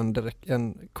gör ju bara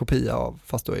en kopia av,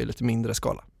 fast då i lite mindre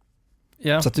skala.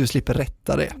 Ja. Så att du slipper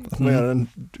rätta det. Att man gör en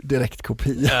direkt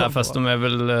kopia. Ja, fast de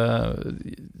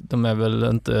är väl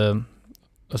inte...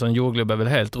 Alltså en jordglob är väl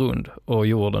helt rund och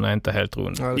jorden är inte helt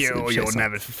rund. Ja, jorden är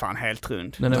väl för fan helt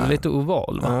rund. Den är väl lite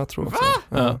oval, va? Ja, jag tror också.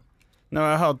 Ja. Nu har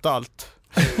jag hört allt.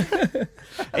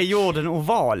 Är jorden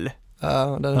oval?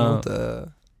 Ja, den är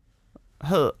inte...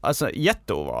 Alltså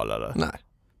jätteoval eller? Nej.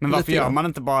 Men varför gör man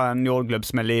inte bara en jordglob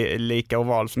som är lika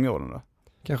oval som jorden då?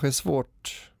 Kanske är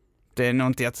svårt. Det är nog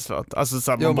inte jättesvårt. Alltså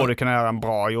så att man borde kunna göra en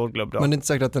bra jordglob då. Men det är inte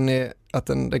säkert att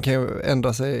den kan ju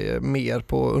ändra sig mer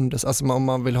på alltså om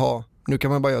man vill ha, nu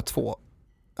kan man bara göra 2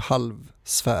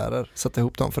 halvsfärer, sätta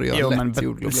ihop dem för att göra en lätt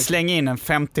jordglob. Släng in en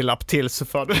 50-lapp till så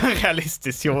får du en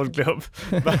realistisk jordglob.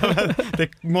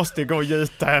 Det måste gå att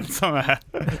gjuta en som är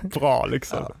bra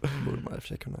liksom. Ja, det borde man i och för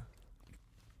sig kunna.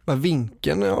 Men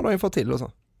vinkeln har de ju fått till och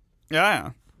så.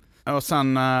 Ja. Och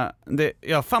sen,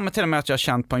 jag har fan med till och med att jag har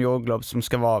känt på en jordglob som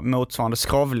ska vara motsvarande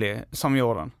skrovlig som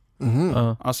jorden.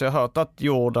 Alltså jag har hört att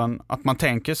jorden, att man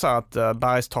tänker så att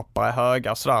bergstoppar är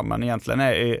höga och sådär, men egentligen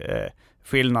är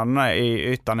skillnaderna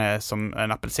i ytan är som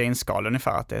en apelsinskal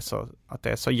ungefär, att det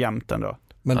är så jämnt ändå.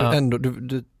 Men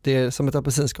det är som ett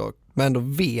apelsinskal, men ändå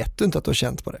vet du inte att du har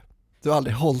känt på det. Du har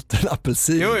aldrig hållit en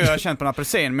apelsin. Jo, jag har känt på en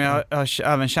apelsin, men jag har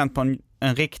även känt på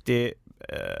en riktig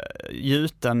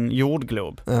gjuten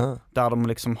jordglob där de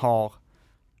liksom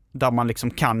där man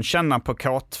liksom kan känna på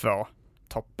K2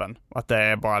 toppen att det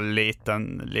är bara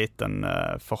liten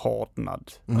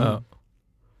förhårdnad.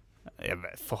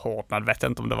 Förhårdnad vet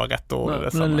jag inte om det var rätt ord.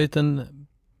 Men en liten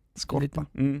skorpa.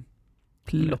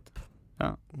 Plopp.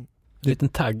 Ja. Liten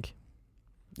tagg.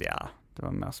 Ja, det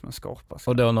var mer som en skorpa.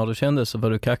 Och då när du kände så var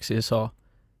du kaxig och sa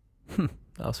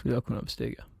där skulle jag kunna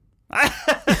bestiga.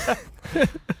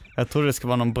 Jag trodde det skulle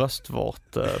vara någon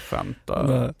bröstvårt-skämt.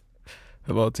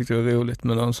 Jag bara tyckte det var roligt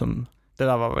med någon som... Det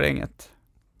där var väl inget?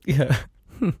 Yeah.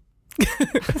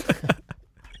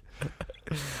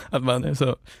 Att man är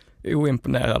så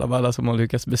oimponerad av alla som har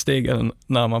lyckats bestiga den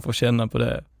när man får känna på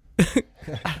det.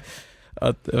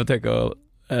 Att jag tänker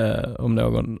om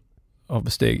någon har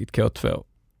bestigit K2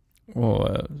 och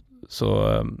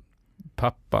så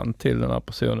pappan till den här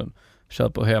personen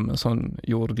köper hem en sån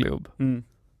jordglob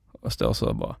och står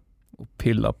så bara och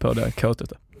pillar på det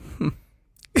kåtet.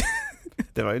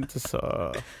 Det var ju inte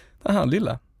så... Det här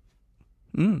lilla.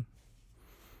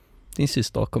 Din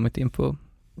syster har kommit in på...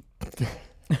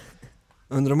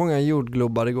 Undrar hur många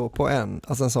jordglobar det går på en,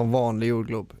 alltså en sån vanlig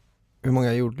jordglob. Hur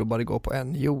många jordglobar det går på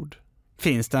en jord?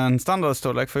 Finns det en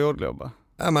standardstorlek för jordglobar?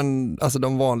 Ja, men alltså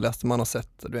de vanligaste man har sett,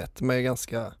 du vet, de är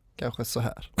ganska, kanske så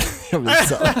här.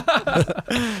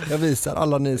 Jag visar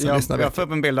alla ni som lyssnar. Jag får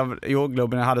upp en bild av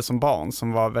jordgloben jag hade som barn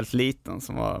som var väldigt liten.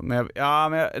 Men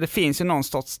det finns ju någon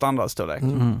sorts standardstorlek.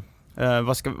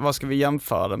 Vad ska vi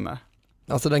jämföra det med?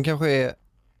 Alltså den kanske är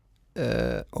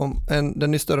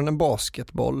den är större än en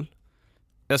basketboll.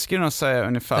 Jag skulle nog säga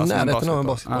ungefär som en basketboll. Av en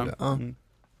basketboll. Ja.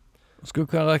 Jag skulle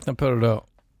kunna räkna på det då.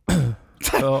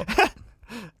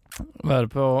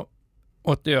 På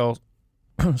 80 år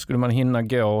skulle man hinna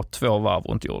gå 2 varv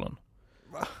runt jorden.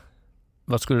 Va?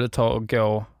 Vad skulle det ta att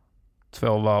gå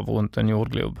 2 varv runt en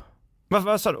jordglob?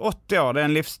 Vad sa du? 80 år, det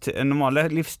är en normal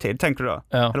livstid, tänker du då?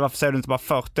 Ja. Eller varför säger du inte bara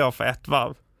 40 år för ett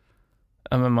varv?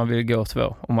 Ja, men man vill gå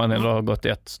 2. Om man ändå har gått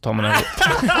 1 så tar man en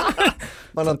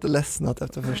Man har inte ledsnat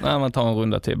efter första. Nej, man tar en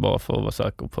runda till bara för att vara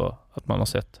säker på att man har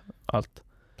sett allt.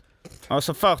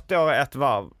 Alltså 40 år är ett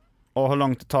varv. Och hur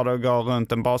långt tar det att gå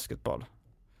runt en basketboll?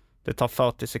 Det tar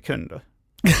 40 sekunder.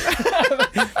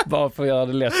 Bara för att göra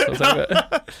det lätt.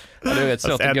 Det är rätt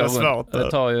svårt att gå runt.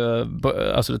 Det tar ju,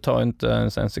 alltså det tar inte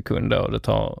ens en sekund då. Det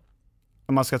tar...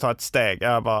 Om man ska ta ett steg,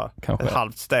 bara kanske ett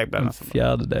halvt steg. En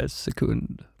fjärdedels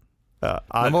sekund. Ja.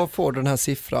 Men vad får den här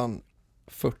siffran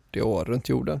 40 år runt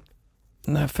jorden?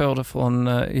 Nej, jag får det från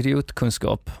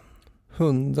idiotkunskap.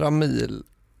 100 mil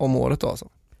om året då alltså?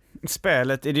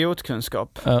 Spelet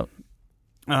idiotkunskap.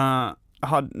 Ja.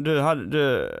 Du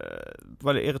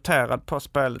var irriterad på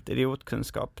spelet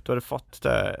idiotkunskap. Du hade fått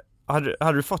det.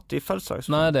 Hade du fått det i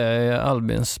födelsedagspresent? Nej, det är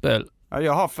Albins spel.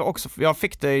 Ja, jag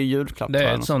fick det i julklapp. Det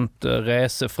är ett sånt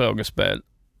resefrågespel.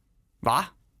 Va?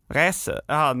 Rese?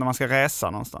 Ja, när man ska resa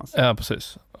någonstans. Ja,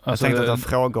 precis. Alltså, jag tänkte att det är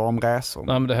frågor om resor.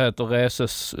 Nej, men det heter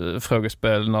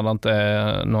resefrågespel när det inte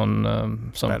är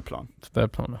någon spelplan.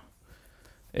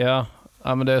 Ja,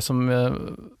 men det är som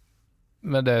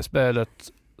med det spelet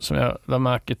som jag lade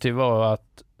märke till var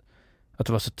att det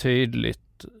var så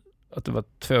tydligt att det var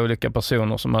 2 olika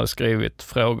personer som hade skrivit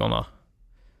frågorna.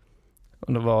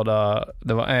 Och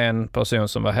det var en person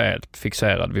som var helt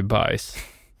fixerad vid bajs.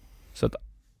 Så att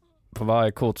på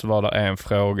varje kort så var det en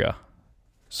fråga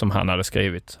som han hade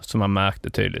skrivit, som man märkte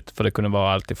tydligt. För det kunde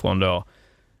vara allt ifrån då,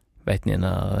 vet ni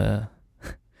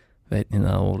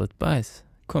när ordet bajs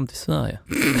kom till Sverige?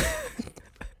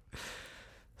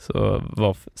 Så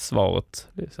var svaret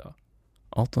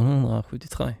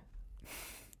 1873.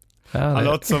 Han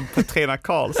låter som Petrina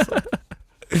Karlsson.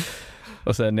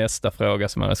 Och sen nästa fråga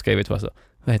som han hade skrivit var så,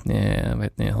 vet ni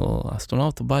hur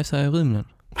astronauter bajsar i rymden?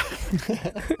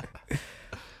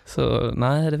 Så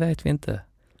nej, det vet vi inte.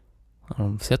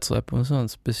 De sätter sig på en sån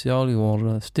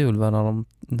specialgjord stol när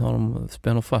de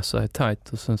spänner fast sig tight,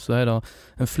 och sen så är det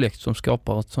en fläkt som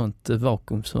skapar ett sånt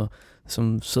vakuum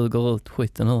som suger ut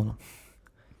skiten ur dem.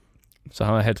 Så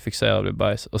han var helt fixerad vid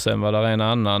bajs. Och sen var det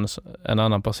en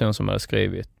annan person som hade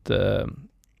skrivit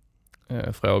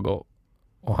frågor,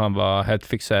 och han var helt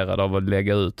fixerad av att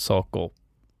lägga ut saker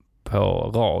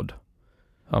på rad.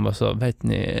 Han var så, vet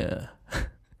ni...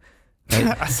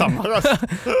 Samma röst.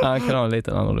 Han kan ha en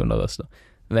lite annorlunda röst.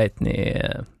 Vet ni...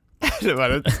 Det var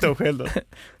en stor skillnad.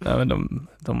 Nej, men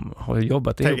de har ju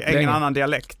jobbat ihop länge. Ingen annan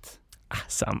dialekt?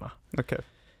 Samma. Okay.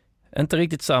 Inte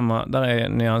riktigt samma, där är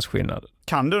en nyansskillnad.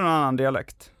 Kan du någon annan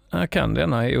dialekt? Jag kan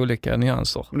denna i olika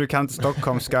nyanser. Men du kan inte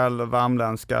stockholmska eller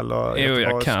värmländska eller... Jo,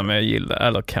 jag kan, men jag gillar,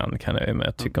 eller kan jag, men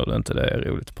jag tycker inte det är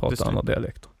roligt att prata andra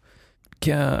dialekter.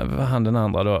 Var han den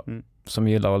andra då, som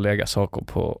gillar att lägga saker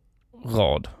på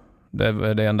rad? Det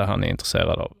är det enda han är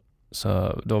intresserad av.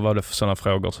 Så då var det för sådana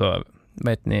frågor, så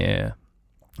vet ni,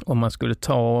 om man skulle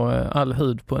ta all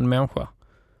hud på en människa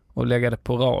och lägga det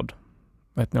på rad,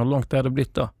 vet ni hur långt det hade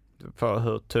blivit då? För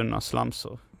hur tunna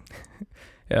slamsor.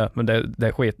 Ja, men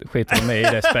det skiter de i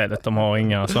det spelet. De har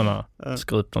inga sådana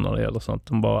skrutor när det gäller sånt.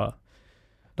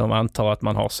 De antar att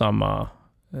man har samma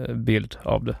bild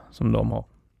av det som de har.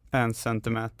 1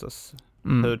 centimeters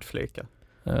hudflika.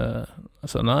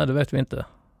 Så nej, det vet vi inte.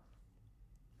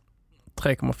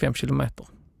 3,5 kilometer.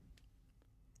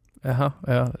 Jaha,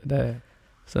 ja, det.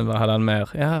 Sen hade han mer.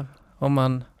 Ja, om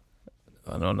man...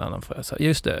 Var någon annan fråga.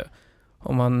 Just det.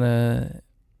 Om man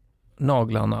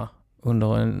naglarna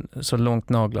så långt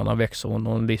naglarna växer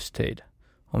under en livstid.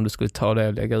 Om du skulle ta det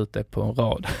och lägga ut det på en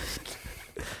rad.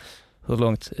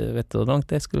 Vet du hur långt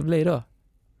det skulle bli då?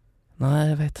 Nej,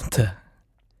 jag vet inte.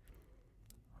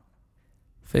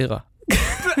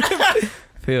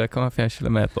 4,5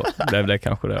 kilometer blev det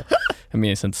kanske då. Jag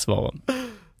minns inte svaren.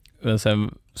 Men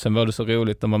sen var det så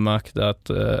roligt när man märkte att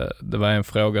det var en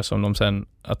fråga som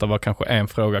att det var kanske en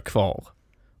fråga kvar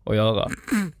att göra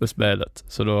på spelet.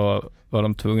 Så då var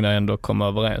de tvungna ändå att komma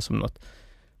överens om något.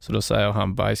 Så då säger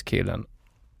han, bajskillen,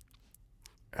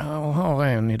 jag har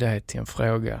en idé till en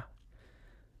fråga.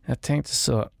 Jag tänkte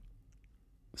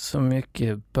så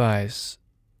mycket bajs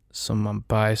som man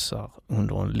bajsar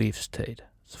under en livstid,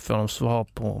 så får de svar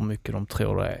på hur mycket de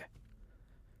tror det är.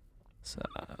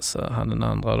 Så han den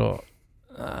andra då,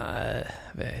 nej,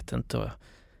 vet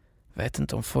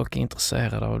inte om folk är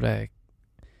intresserade av det.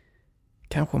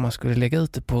 Kanske man skulle lägga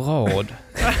ut det på rad.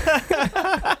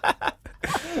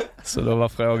 Så då var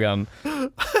frågan,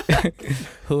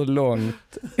 hur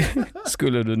långt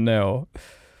skulle du nå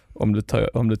om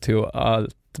du tog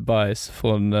allt bajs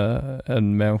från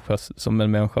en människa som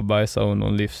en människa bajsar under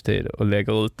en livstid och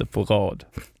lägger ut det på rad?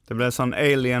 Det blir sån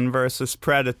Alien versus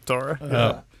Predator.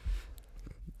 Ja.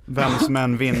 Vem som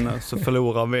än vinner så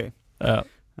förlorar vi. Ja.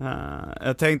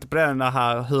 Jag tänkte på det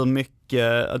här, hur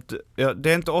mycket...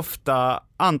 det är inte ofta...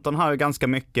 Anton har ju ganska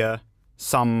mycket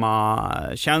samma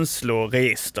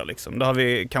känsloregister liksom. Det har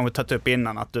vi kanske tagit upp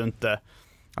innan, att du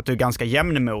är ganska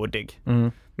jämnmodig.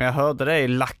 Men jag hörde dig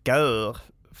lacka ur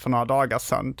för några dagar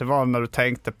sedan. Det var när du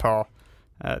tänkte på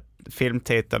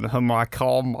filmtiteln Hur många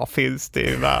kramar finns det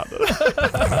i världen?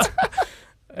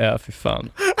 Ja, för fan.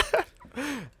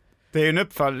 Det är ju en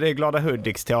uppföljning, det är Glada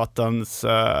Hudik-teaterns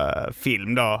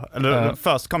film då. Eller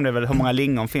först kom det väl Hur många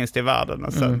lingon finns det i världen?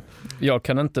 Och sen... Jag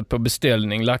kan inte på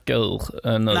beställning lacka ur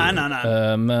nu. Nej.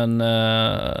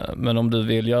 Men om du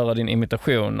vill göra din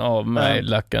imitation av mig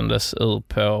lackandes ur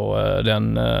på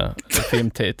den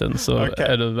filmtiteln så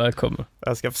är du välkommen.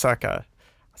 Jag ska försöka.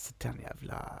 Alltså den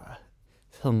jävla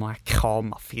hur många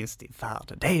kramar finns det i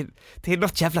världen? Det är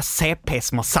något jävla CP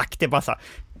som har sagt det. Bara så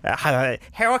här,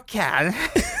 Håkan.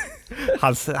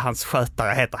 Hans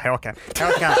skötare heter Håkan.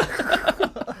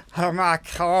 Hur många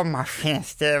kramar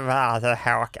finns det i världen,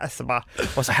 Håkan?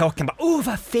 Och så Håkan bara,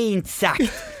 vad fint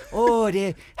sagt.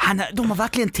 De har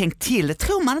verkligen tänkt till. Det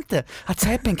tror man inte att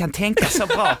CPn kan tänka så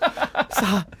bra.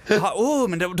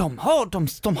 Men de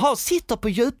sitter på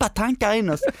djupa tankar in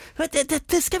oss.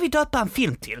 Det ska vi döpa en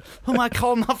film till. Hur många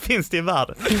kramar finns det i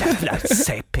världen? Jävla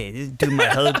CP, dumma i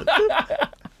huvudet.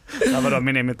 Det var då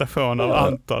min imitation av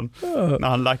Anton när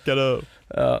han lackade ur.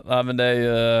 Ja, men det är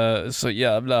ju så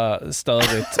jävla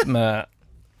störigt med,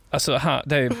 alltså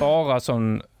det är bara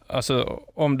sån, alltså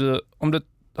om du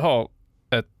har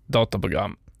ett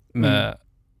dataprogram med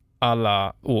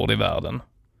alla ord i världen.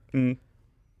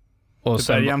 Och du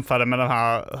börjar jämföra med den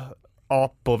här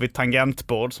apor vid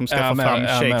tangentbord som ska få fram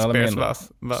Shakespeares vers.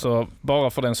 Så bara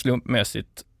för den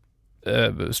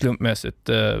slumpmässigt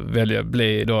välja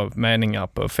bli då meningar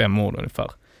på 5 ord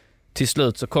ungefär. Till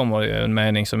slut så kommer det en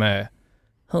mening som är: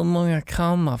 hur många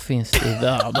kramar finns det i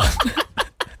världen?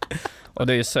 Och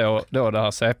det är så då det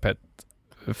här CP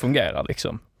fungerar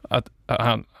liksom. Att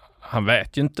han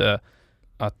vet ju inte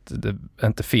att det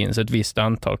inte finns ett visst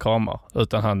antal kramar,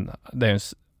 utan det är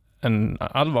en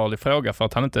allvarlig fråga, för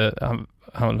att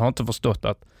han har inte förstått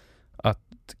att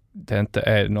det inte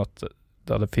är något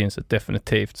där det finns ett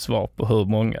definitivt svar på hur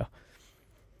många.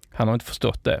 Han har inte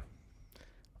förstått det.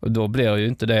 Och då blir ju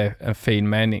inte det en fin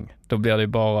mening. Då blir det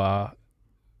bara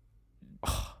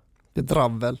det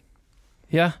dravel.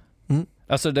 Ja.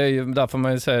 Alltså det är ju därför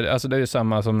man säger, alltså det är ju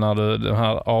samma som när den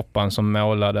här apan som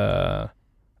målade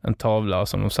en tavla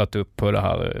som de satte upp på det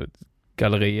här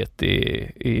galleriet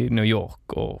i New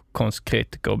York, och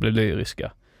konstkritiker blev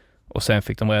lyriska. Och sen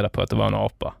fick de reda på att det var en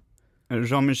apa.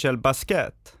 Jean-Michel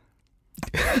Basquiat.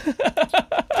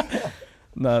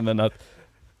 Nej, men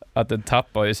att den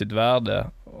tappar ju sitt värde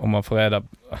om man får reda,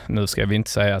 nu ska vi inte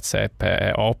säga att CP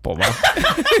är apor, va?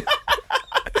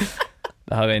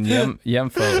 Det här är en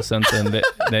jämförelse,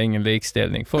 det är ingen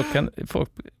likställning. Folk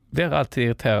blir alltid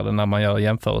irriterade när man gör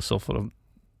jämförelser, för de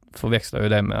förväxlar ju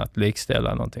det med att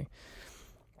likställa någonting.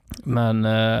 Men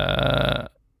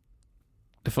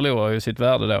det förlorar ju sitt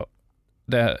värde då.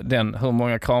 Hur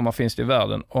många kramar finns det i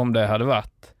världen? Om det hade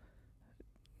varit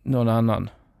någon annan,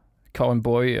 Karin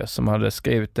Boye, som hade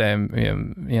skrivit det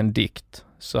i en dikt,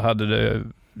 så hade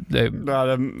Då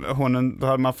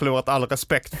hade man förlorat all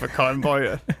respekt för Karin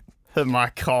Boye. Hur många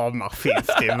kramar finns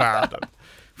det i världen?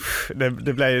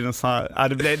 Det blir ju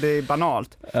det är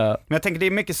banalt. Men jag tänker det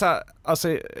är mycket så här,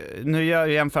 alltså, nu gör jag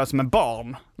jämförelse med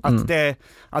barn. Att det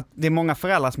är många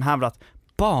föräldrar som hävdar att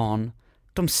barn,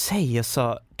 de säger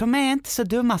så, de är inte så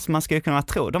dumma som man skulle kunna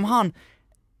tro. De har en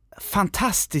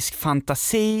fantastisk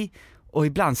fantasi, och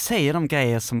ibland säger de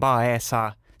grejer som bara är så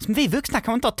här, som vi vuxna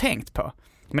kan inte ha tänkt på.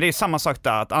 Men det är samma sak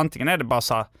där, att antingen är det bara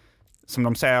så här, som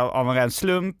de säger av en ren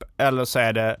slump, eller så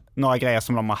är det några grejer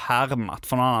som de har härmat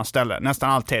från någon annan ställe. Nästan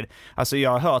alltid. Alltså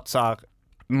jag har hört så här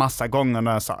massa gånger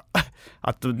när så här,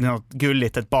 att något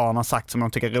gulligt ett barn har sagt som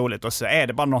de tycker är roligt, och så är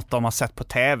det bara något de har sett på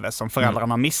tv som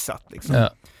föräldrarna har missat liksom. Ja.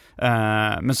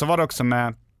 Men så var det också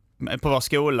på vår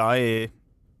skola i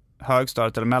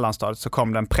högstadiet eller mellanstadiet, så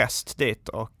kom det en präst dit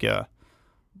och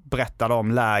berättade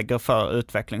om läger för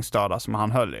utvecklingsstörda som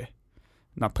han höll i.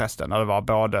 När prästen, det var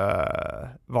både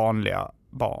vanliga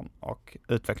barn och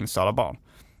utvecklingsstörda barn.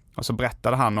 Och så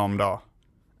berättade han om då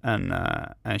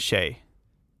en tjej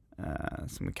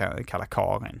som vi kallar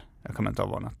Karin. Jag kommer inte ihåg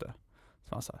vad hon hette.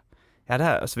 Så han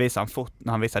sa, så visade han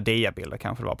när han visade diabilder,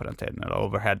 kanske det var på den tiden, eller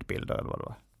overheadbilder eller vad det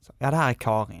var. Så, det här är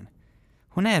Karin.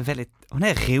 Hon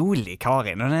är rolig,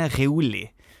 Karin. Hon är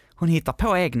rolig. Hon hittar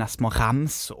på egna små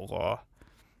ramsor,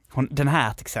 och den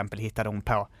här till exempel hittade hon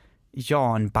på: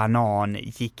 Jan Banan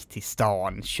gick till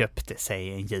stan, köpte sig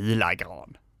en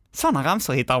julagran. Sådana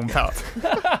ramsor hittar hon på.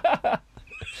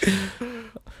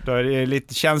 Då är det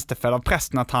lite tjänstefel av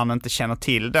prästen att han inte känner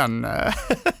till den.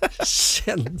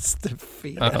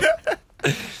 Tjänstefel. Ja.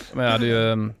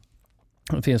 Men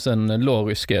det finns en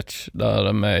Laurie-sketch där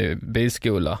de är i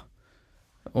bilskola.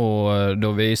 Och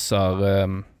då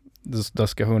där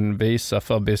ska hon visa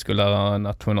för bilskolläraren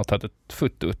att hon har tagit ett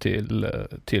foto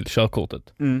till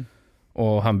körkortet.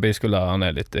 Och han bilskolläraren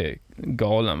är lite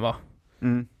galen, va?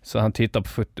 Så han tittar på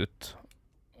fotot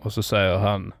och så säger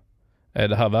han: är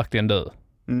det här verkligen du?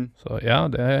 Så ja,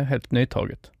 det är helt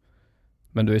nytaget.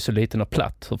 Men du är så liten och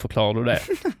platt, hur förklarar du det?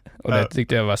 Och det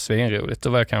tyckte jag var svinroligt. Då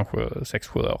var jag kanske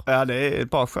 6-7 år. Ja, det är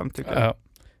ett bra skämt tycker jag. Ja.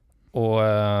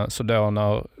 Och så då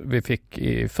när vi fick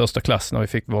i första klass, när vi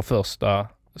fick vår första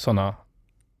sådana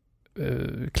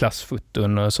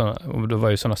klassfoton och det var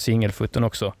ju sådana singelfoton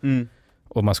också.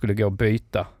 Och man skulle gå och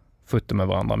byta foton med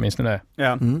varandra, minns ni det?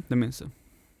 Ja, det minns jag.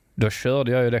 Då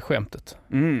körde jag ju det skämtet.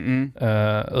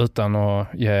 Utan att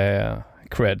ge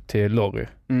cred till Lorry.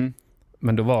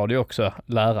 Men då var det ju också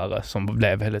lärare som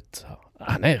blev väldigt,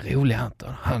 han är rolig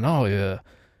Anton, han har ju,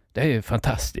 det är ju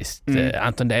fantastiskt.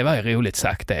 Anton, det var ju roligt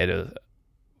sagt det du.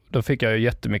 Då fick jag ju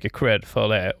jättemycket cred för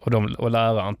det och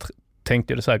läraren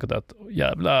tänkte det säkert att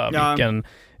jävlar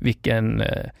vilken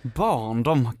barn,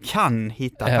 de kan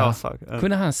hitta på saker.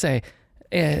 Kunde han säga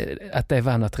att det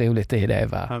var något roligt i det,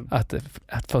 va?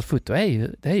 Att för foto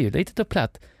det är ju litet och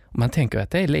platt. Man tänker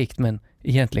att det är likt, men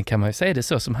egentligen kan man ju säga det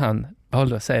så som han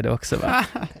valde att säga det också, va?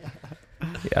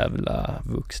 Jävla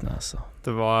vuxna alltså.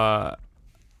 Det var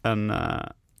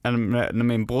när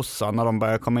min brorsa, när de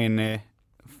började komma in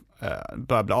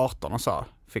började bli 18 och så,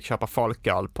 fick köpa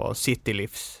folköl på City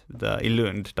Livs i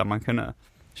Lund, där man kunde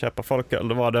köpa folköl.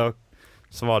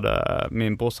 Så var det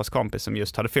min brorsas kompis som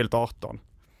just hade fyllt 18.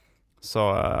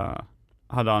 Så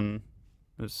hade han,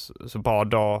 så bad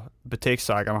då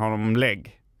butiksägaren honom om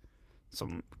lägg.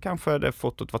 Som kanske det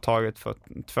fotot var taget för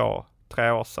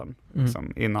 2-3 år sedan.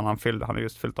 Liksom, innan han hade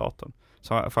just fyllt 18.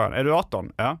 Så frågade han, är du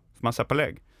 18? Ja, får man se på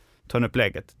lägg. Tar upp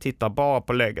lägget, tittar bara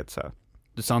på lägget så här.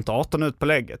 Du ser inte 18 ut på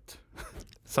lägget.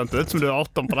 Ser inte ut som du är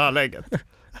 18 på det här lägget.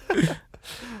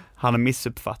 Han har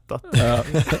missuppfattat. Ja.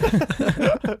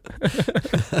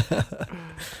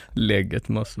 Lägget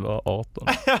måste vara 18.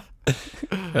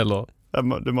 Eller?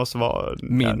 Det måste vara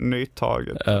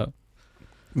nytaget. Ja.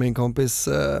 Min kompis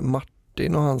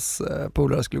Martin och hans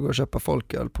polare skulle gå och köpa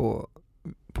folköl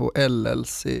på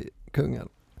LLs i Kungälv.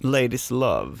 Ladies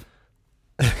Love.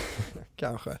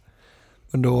 Kanske.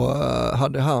 Men då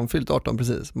hade han fyllt 18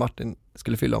 precis. Martin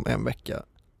skulle fylla om en vecka.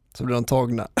 Så blev de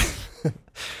tagna.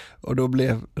 Och då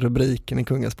blev rubriken i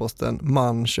Kungälvsposten: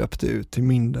 man köpte ut till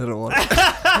minderåriga.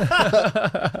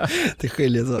 Det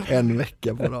skiljer så en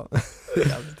vecka på dem. Det är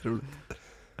jävligt roligt.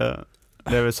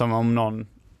 Det är väl som om någon,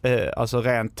 alltså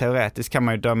rent teoretiskt kan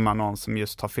man ju döma någon som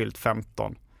just har fyllt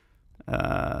 15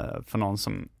 för någon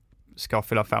som ska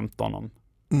fylla 15 om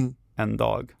en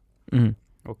dag.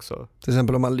 Också. Till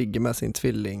exempel om man ligger med sin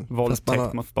tvilling.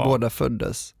 Våldtäkt mot barn. Båda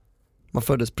föddes. Man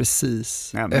föddes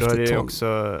precis men efter då är det 12.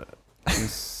 också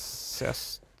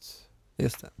incest.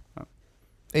 Just det. Ja.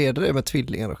 Är det med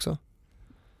tvillingar också?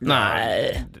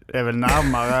 Nej. Det är väl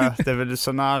närmare. Det är väl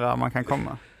så nära man kan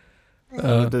komma.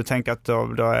 Du tänker att då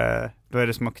är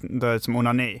det som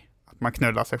onani. Att man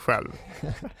knullar sig själv.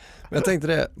 Jag tänkte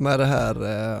det med det här.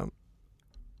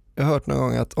 Jag har hört någon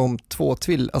gång att om två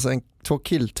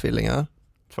killtvillingar.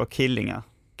 2 killingar.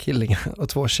 Killingar och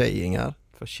 2 tjejingar.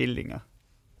 2 killingar.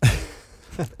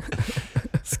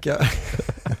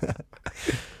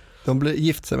 De blir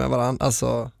gift sig med varandra.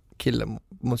 Alltså kille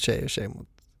mot tjej och tjej mot.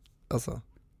 Alltså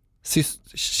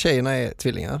tjejerna är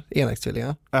tvillingar,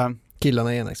 enäggstvillingar.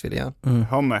 Killarna är enäggstvillingar.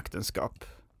 Homoäktenskap.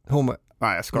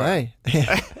 Nej, jag skojar. Nej.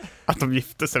 Att de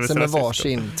gifter sig med sen med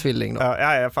varsin tvilling då.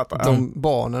 Ja, jag fattar.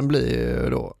 Barnen blir ju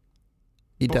då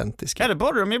identiska. Ja, det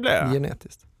borde de ju bli.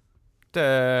 Genetiskt.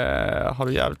 Det har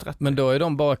du jävligt rätt. Men då är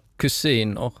de bara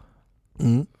kusiner.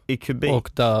 I kubik.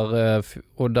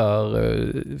 Och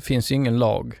där finns ingen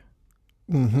lag.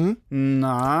 Nej.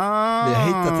 Vi har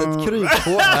hittat ett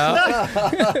kryphål.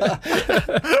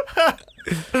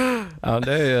 Ja,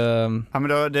 det är ja, men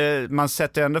då, man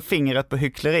sätter ändå fingret på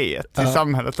hyckleriet i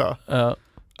samhället då.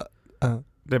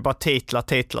 Det är bara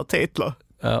titlar.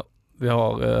 Ja, vi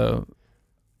har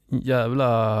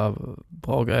jävla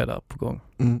bra grejer där på gång.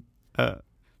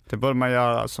 Det borde man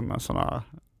göra som en sån här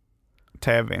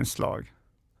tv-inslag.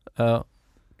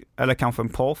 Eller kanske en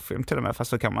porrfilm till och med, fast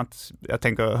så kan man inte, jag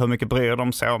tänker, hur mycket bryr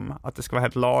de sig om att det ska vara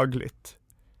helt lagligt?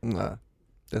 Nej,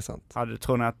 det är sant.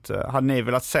 Hade ni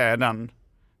velat se den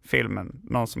filmen,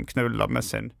 någon som knullar med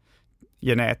sin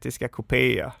genetiska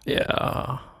kopia?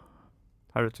 Ja.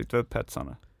 Har du tyckt det var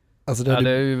upphetsande? Alltså det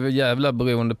är ju jävla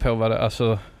beroende på vad det,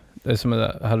 alltså det är som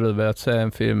hade du velat se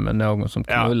en film med någon som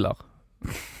knullar?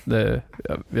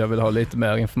 Jag vill ha lite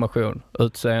mer information,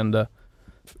 utseende.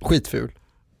 Skitful.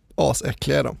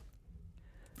 Asäckliga är de.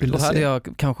 Då hade jag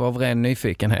kanske av ren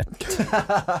nyfikenhet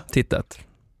tittat,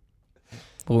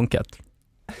 runkat,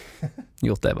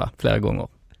 gjort det flera gånger.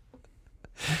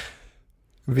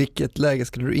 Vilket läge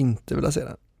skulle du inte vilja se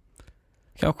den?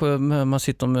 Kanske man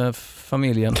sitter med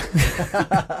familjen.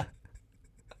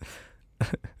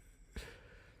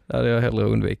 Där hade jag hellre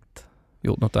undvikit,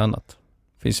 gjort något annat.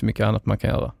 Det finns ju mycket annat man kan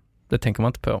göra. Det tänker man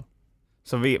inte på.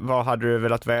 Så vad hade du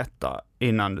velat veta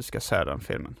innan du ska se den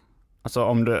filmen? Alltså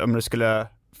om du skulle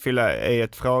fylla i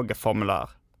ett frågeformulär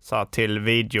så här, till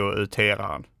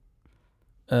videouthyraren.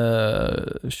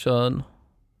 Kön.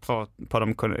 På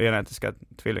de genetiska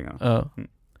tvillingarna? Ja.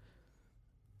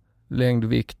 Längd,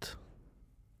 vikt.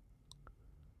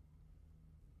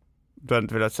 Du har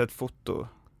inte velat se ett foto?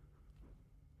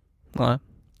 Nej.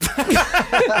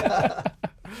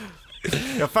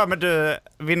 Jag för mig du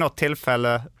vid något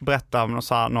tillfälle berättade om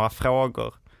några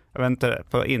frågor. Jag vet inte,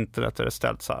 på internet är det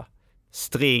ställt så här.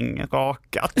 String,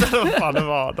 rakat, eller vad fan det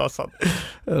var. Då, sånt.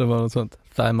 Det var något sånt.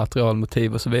 Färgmaterial,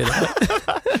 motiv och så vidare.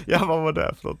 Ja, vad var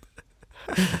det för något?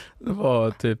 Det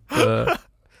var typ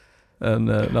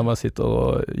när man sitter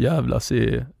och jävlas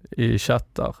i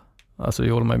chattar. Alltså det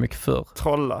gjorde man ju mycket förr.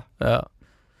 Trolla. Ja.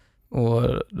 Och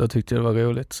då tyckte jag det var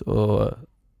roligt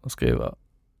att skriva.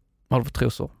 Vad har du för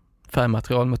trosor?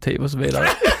 Färgmaterial, motiv och så vidare.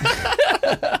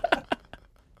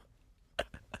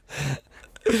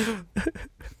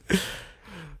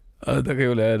 Det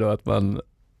roliga är då att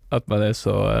man är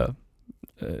så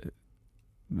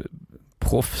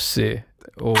proffsig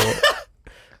och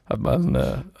att man,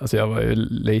 alltså jag var ju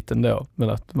liten då, men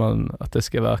att det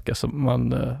ska verka som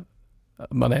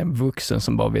man är en vuxen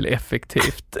som bara vill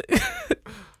effektivt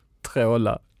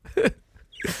tråla.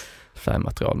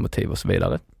 Färgmaterial, motiv och så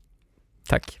vidare.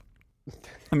 Tack.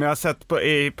 Men jag har sett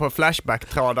på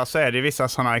Flashback-trådar så är det vissa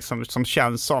sådana liksom, som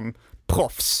känns som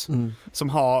proffs. Som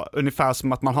har ungefär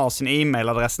som att man har sin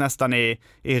e-mailadress nästan i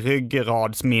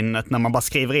ryggradsminnet när man bara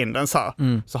skriver in den så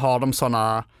här. Så har de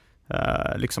sådana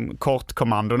liksom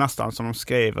kortkommando nästan som de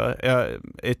skriver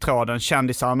i tråden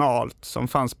kändisar analt som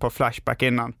fanns på Flashback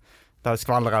innan. Där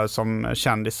skvallrade som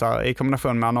kändisar i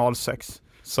kombination med analsex.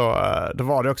 Så då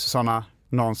var det också sådana,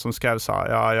 någon som skrev så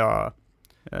här,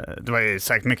 det var ju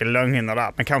säkert mycket lögnhinnor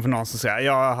där, men kanske någon som säger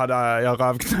jag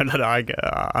rövknullade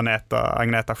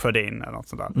Agneta Sjödin eller något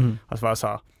sånt där. Alltså var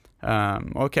så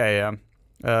här,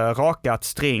 rakat,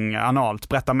 string, analt,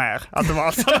 berätta mer. Att det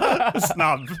var så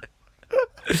snabb.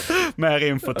 Mer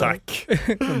info, tack.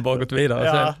 Bara gått vidare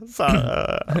sen. Ja, så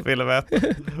jag ville veta.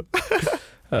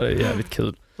 Ja, det är jävligt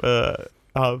kul.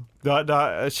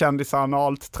 Kändis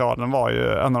analt-tråden var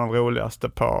ju en av de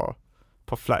roligaste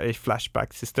i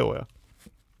Flashbacks historia.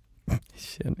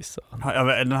 Kändisar.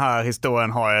 Den här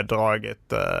historien har jag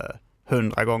dragit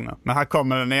 100 gånger. Men här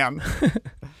kommer den igen.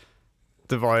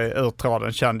 Det var ju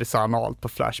urtråden kändisar analt på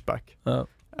Flashback. Ja.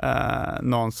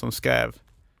 Någon som skrev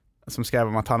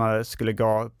om att han skulle gå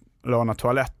och låna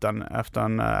toaletten efter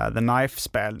en The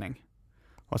Knife-spelning.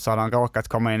 Och så hade han råkat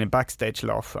komma in i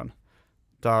backstage-logen.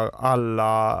 Där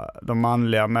alla de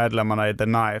manliga medlemmarna i The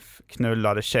Knife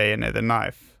knullade tjejen i The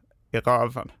Knife i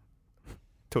röven.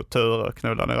 Tog turer och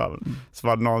knullade i röven. Så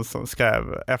var det någon som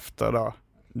skrev efter då.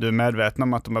 Du är medveten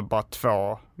om att de är bara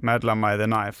 2 medlemmar i The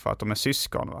Knife för att de är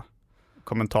syskon, va?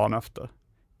 Kommentaren efter.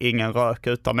 Ingen rök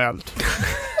utan eld.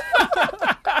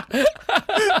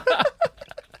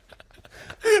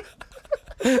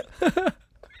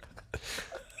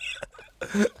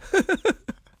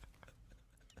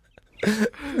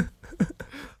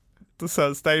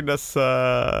 Sen stängdes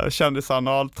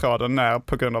kändisanaltråden ner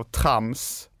på grund av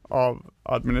trams av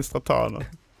administratörerna.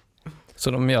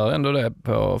 Så de gör ändå det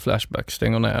på Flashback,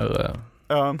 stänger ner?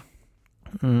 Ja.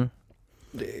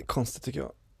 Det är konstigt tycker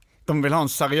jag. De vill ha en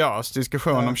seriös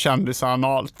diskussion om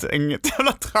kändisanalt, inget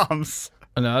jävla trams.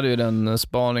 Jag hade ju den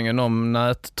spaningen om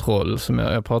nättroll som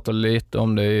jag pratade lite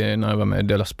om det när jag var med i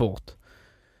Dela Sport.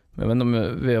 Men jag vet inte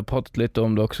om vi har pratat lite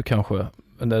om det också kanske.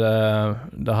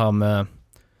 Det här med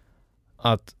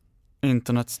att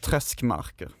internets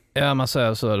träskmarker. Ja, man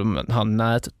säger så, de här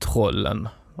nättrollen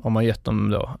har man gett dem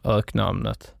då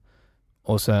öknamnet.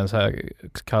 Och sen så här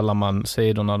kallar man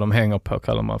sidorna de hänger på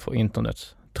kallar man för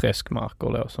internets träskmarker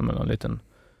då, som en liten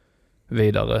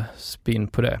vidare spin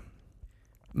på det.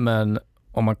 Men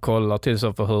om man kollar till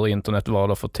så för hur internet var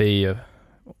då för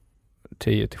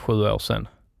 10-7 år sedan,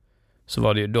 så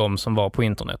var det ju de som var på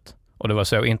internet. Och det var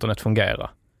så internet fungerade.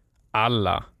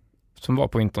 Alla som var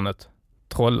på internet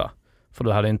trolla. För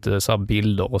du hade inte så här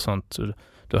bilder och sånt.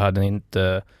 Du hade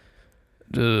inte...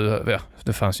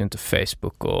 det fanns ju inte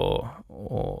Facebook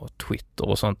och Twitter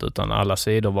och sånt, utan alla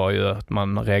sidor var ju att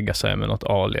man reggade sig med något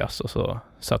alias och så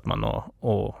satt man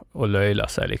och löjlade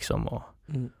sig liksom.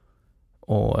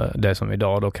 Och det som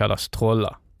idag då kallas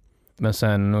trolla. Men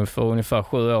sen för ungefär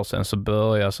 7 år sedan så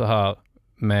började så här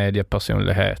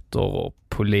mediepersonligheter och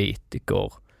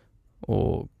politiker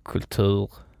och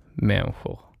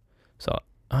kulturmänniskor så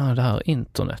det här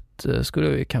internet skulle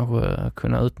vi kanske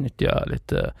kunna utnyttja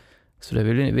lite, så det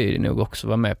vill vi nog också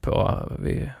vara med på.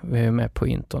 Vi är med på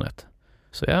internet.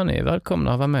 Så ja, ni är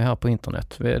välkomna att vara med här på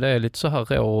internet. Det är lite så här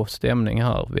rå stämning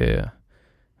här.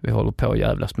 Vi håller på att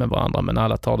jävlas med varandra, men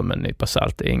alla tar det med en nypa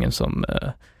salt.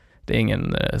 Det det är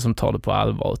ingen som tar det på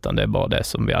allvar, utan det är bara det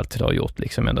som vi alltid har gjort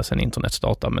liksom ända sedan internet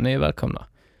startade. Men ni är välkomna.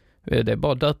 Det är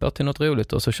bara döpa till något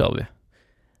roligt och så kör vi.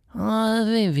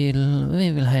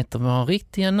 Vi vill heta våra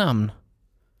riktiga namn.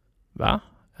 Va?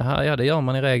 Ja, det gör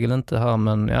man i regel inte här,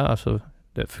 men ja, alltså,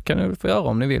 det kan ni få göra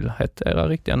om ni vill. Heta era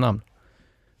riktiga namn.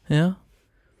 Ja.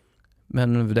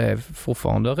 Men det är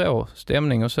fortfarande rå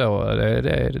stämning och så. Det är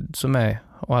det som är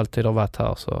och alltid har varit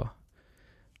här, så.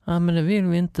 Ja, men det vill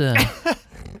vi inte.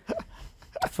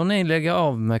 Får ni lägga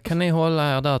av med. Kan ni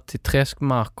hålla er där till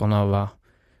träskmarkerna, va?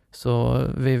 Så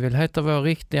vi vill heta våra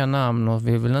riktiga namn och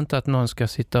vi vill inte att någon ska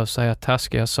sitta och säga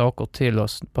taskiga saker till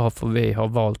oss bara för vi har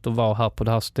valt att vara här på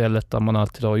det här stället där man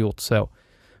alltid har gjort så.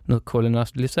 Nu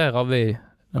kolonialiserar vi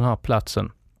den här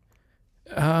platsen.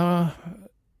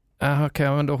 Okej,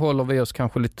 men då håller vi oss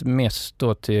kanske lite mest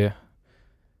då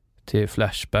till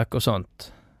Flashback och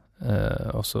sånt.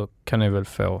 Och så kan ni väl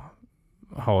få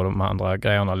ha de andra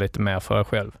grejerna lite mer för er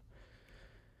själv.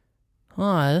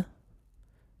 Nej.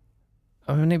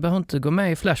 Ni behöver inte gå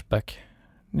med i Flashback.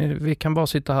 Vi kan bara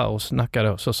sitta här och snacka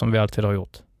då, så som vi alltid har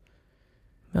gjort.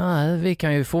 Nej, vi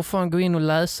kan ju fortfarande gå in och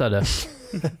läsa det.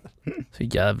 Så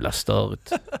jävla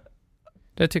störigt.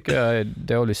 Det tycker jag är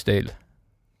dålig stil.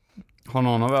 Har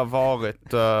någon av er varit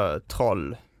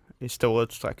troll i stor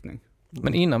utsträckning?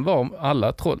 Men innan var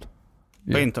alla troll.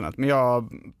 På internet. Men jag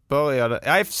började...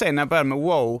 Ja, i och för sig när jag började med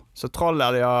WoW så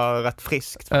trollade jag rätt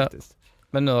friskt faktiskt.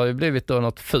 Men nu har det blivit då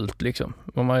något fult liksom.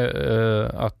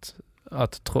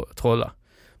 Att trolla.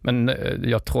 Men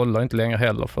jag trollar inte längre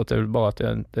heller, för att det är väl bara att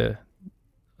jag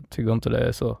tycker inte det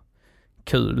är så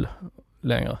kul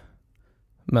längre.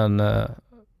 Men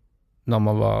när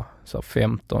man var så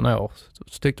 15 år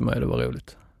så tyckte man ju det var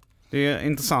roligt. Det är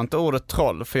intressant ordet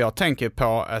troll, för jag tänker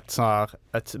på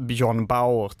ett Björn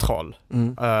Bauer-troll.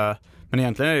 Men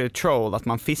egentligen är det ju troll att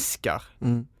man fiskar.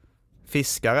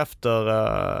 Fiskar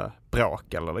efter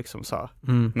bråk eller liksom så här.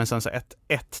 Men sen så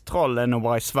ett troll är nog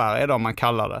bara i Sverige då man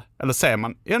kallar det. Eller säger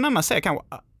man, när man säger kanske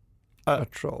a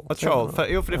troll.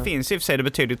 För det finns i och för sig, det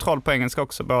betyder ju troll på engelska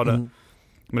också både.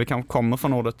 Men det kanske kommer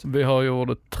från ordet. Vi har ju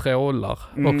ordet trålar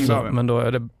också, men då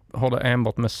har det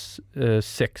enbart med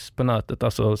sex på nätet,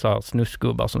 alltså så här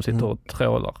snusgubbar som sitter och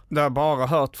trålar. Det har jag bara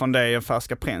hört från dig i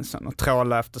Färska prinsen och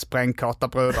tråla efter sprängkarta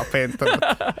brudar på internet.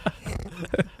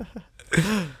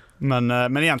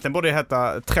 Men egentligen borde det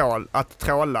heta att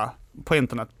tråla på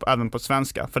internet, även på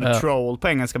svenska. För troll på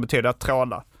engelska betyder att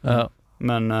tråla. Ja.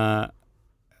 Men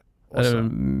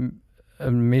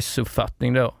en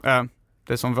missuppfattning då.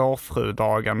 Det är som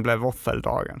vårfrudagen blev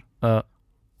våffeldagen. Ja,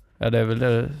 det är väl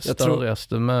det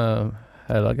störrigaste med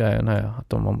hela grejen här, att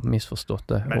de har missförstått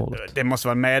det ordet. Det måste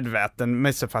vara en medveten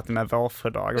missuppfattning med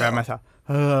vårfrudagen. Ja.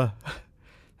 Jag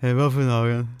hej,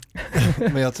 vårfrudagen.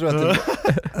 Men jag tror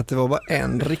att det var bara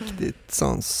en riktigt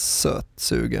sån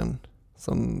sötsugen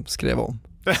som skrev om.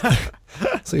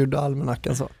 Så gjorde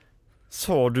almanackan så.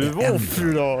 Så du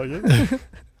vårfrudagen?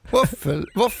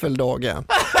 Våffeldagen.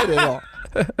 Det är det.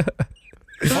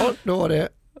 Ja,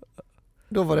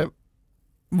 då var det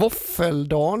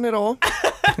våffeldagen idag.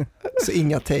 Så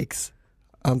inga takes.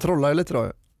 Han trollar lite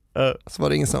då. Så var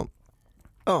det ingen som.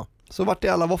 Ja, så vart det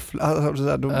alla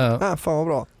våfflor. Fan vad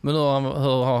bra. Men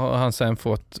hur har han sen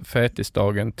fått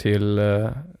fetisdagen till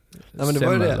men det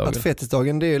var ju det, att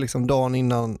fetisdagen det är liksom dagen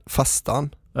innan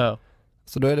fastan. Ja.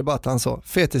 Så då är det bara att han sa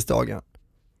fetisdagen.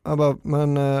 Jag bara,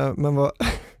 men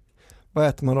vad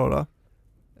äter man då?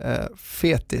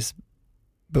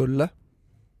 Fetisbulle.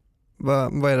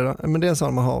 Vad är det då? Men det är en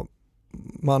sån man har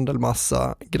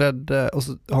mandelmassa, grädde och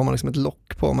så har man liksom ett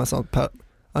lock på med sånt det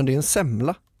är en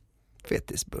semla.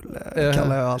 Fetisbulle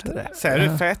kallar jag alltid det. Säger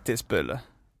du fetisbulle?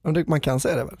 Man kan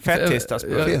säga det väl?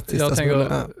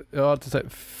 Fetisdagsbulle. Jag har alltid sagt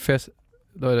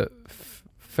då är det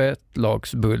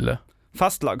fetlagsbulle.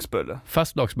 Fastlagsbulle.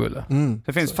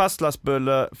 Det finns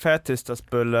fastlagsbulle,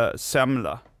 fetisdagsbulle,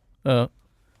 semla. Ja.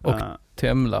 Och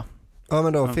temla. Ja,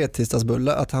 men då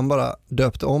fetisdagsbulle, att han bara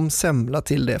döpte om semla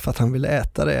till det för att han ville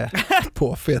äta det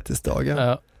på fetisdagen.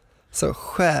 Ja. Så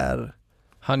skär.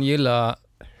 Han gillar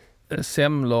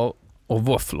semlor och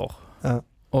våfflor. Ja.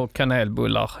 Och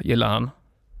kanelbullar gillar han.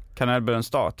 Kanelbullens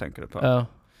dag tänker du på. Ja.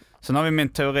 Sen har vi min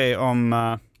teori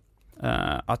om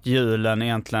att julen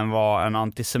egentligen var en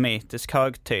antisemitisk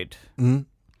högtid.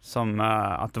 Som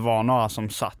att det var några som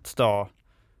satt då,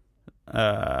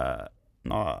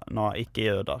 några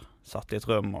icke-judar satt i ett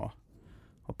rum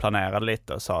och planerade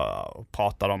lite och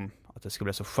pratade om att det skulle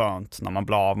bli så skönt när man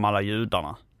blev av med alla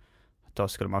judarna. Då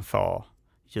skulle man få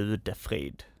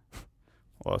judefrid.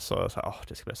 Och så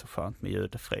det skulle bli så skönt med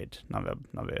judefrid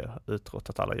när vi har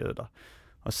utrotat alla judar.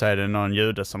 Och så är det någon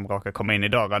jude som råkar komma in i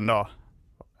dörren då.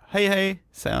 Hej,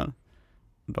 säger han.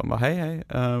 De var hej,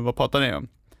 vad pratar ni om?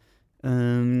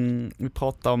 Vi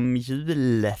pratar om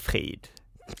julefrid.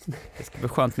 Det ska bli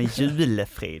skönt med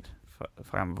julefrid.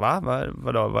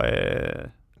 Vadå? Vad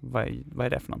är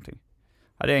det för någonting?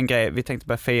 Ja, det är en grej, vi tänkte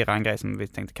börja fira en grej som vi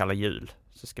tänkte kalla jul.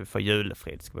 Så ska vi få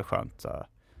julefrid, det ska bli skönt.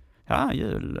 Ja,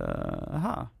 jul,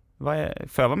 aha. Får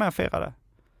jag vara med och fira det?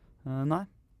 Nej,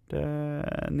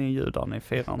 ni judar, ni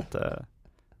firar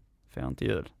inte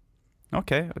jul.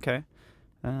 Okej.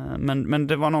 Men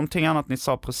det var någonting annat ni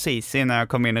sa precis innan jag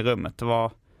kom in i rummet. Det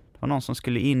var någon som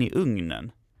skulle in i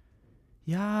ugnen.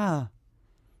 Ja,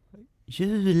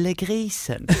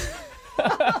 julegrisen.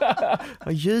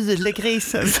 Och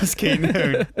julegrisen som ska in i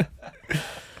ugnen.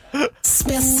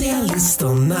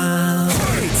 Specialisterna.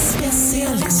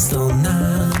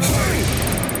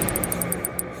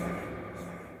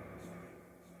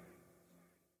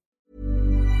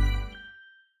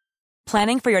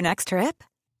 Planning for your next trip?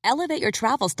 Elevate your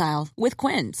travel style with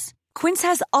Quince. Quince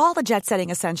has all the jet-setting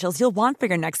essentials you'll want for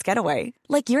your next getaway,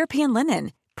 like European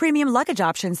linen, premium luggage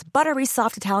options, buttery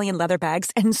soft Italian leather bags,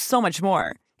 and so much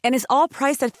more. And is all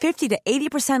priced at 50 to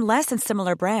 80% less than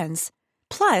similar brands.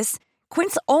 Plus,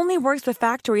 Quince only works with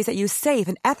factories that use safe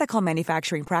and ethical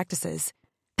manufacturing practices.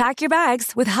 Pack your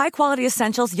bags with high-quality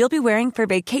essentials you'll be wearing for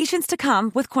vacations to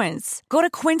come with Quince. Go to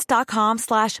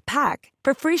quince.com/pack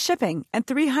for free shipping and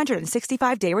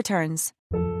 365-day returns.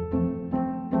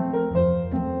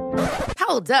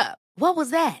 Hold up. What was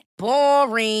that?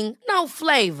 Boring. No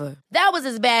flavor. That was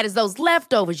as bad as those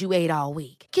leftovers you ate all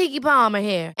week. Keke Palmer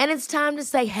here, and it's time to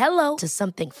say hello to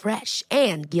something fresh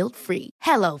and guilt-free.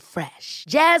 Hello Fresh.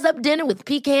 Jazz up dinner with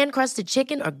pecan-crusted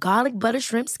chicken or garlic butter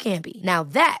shrimp scampi. Now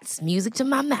that's music to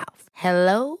my mouth.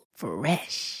 Hello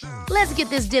Fresh. Let's get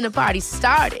this dinner party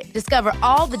started. Discover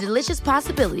all the delicious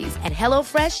possibilities at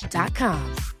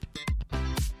hellofresh.com.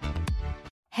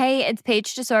 Hey, it's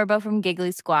Paige DeSorbo from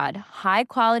Giggly Squad. High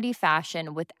quality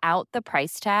fashion without the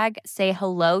price tag. Say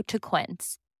hello to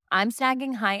Quince. I'm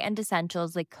snagging high-end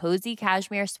essentials like cozy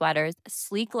cashmere sweaters,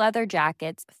 sleek leather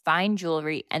jackets, fine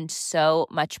jewelry, and so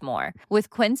much more. With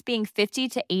Quince being 50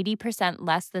 to 80%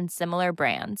 less than similar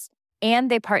brands.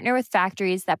 And they partner with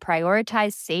factories that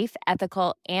prioritize safe,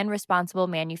 ethical, and responsible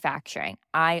manufacturing.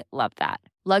 I love that.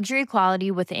 Luxury quality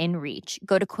within reach.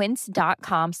 Go to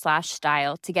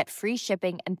quince.com/style to get free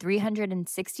shipping and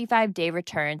 365-day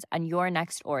returns on your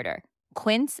next order.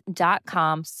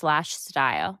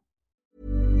 Quince.com/style.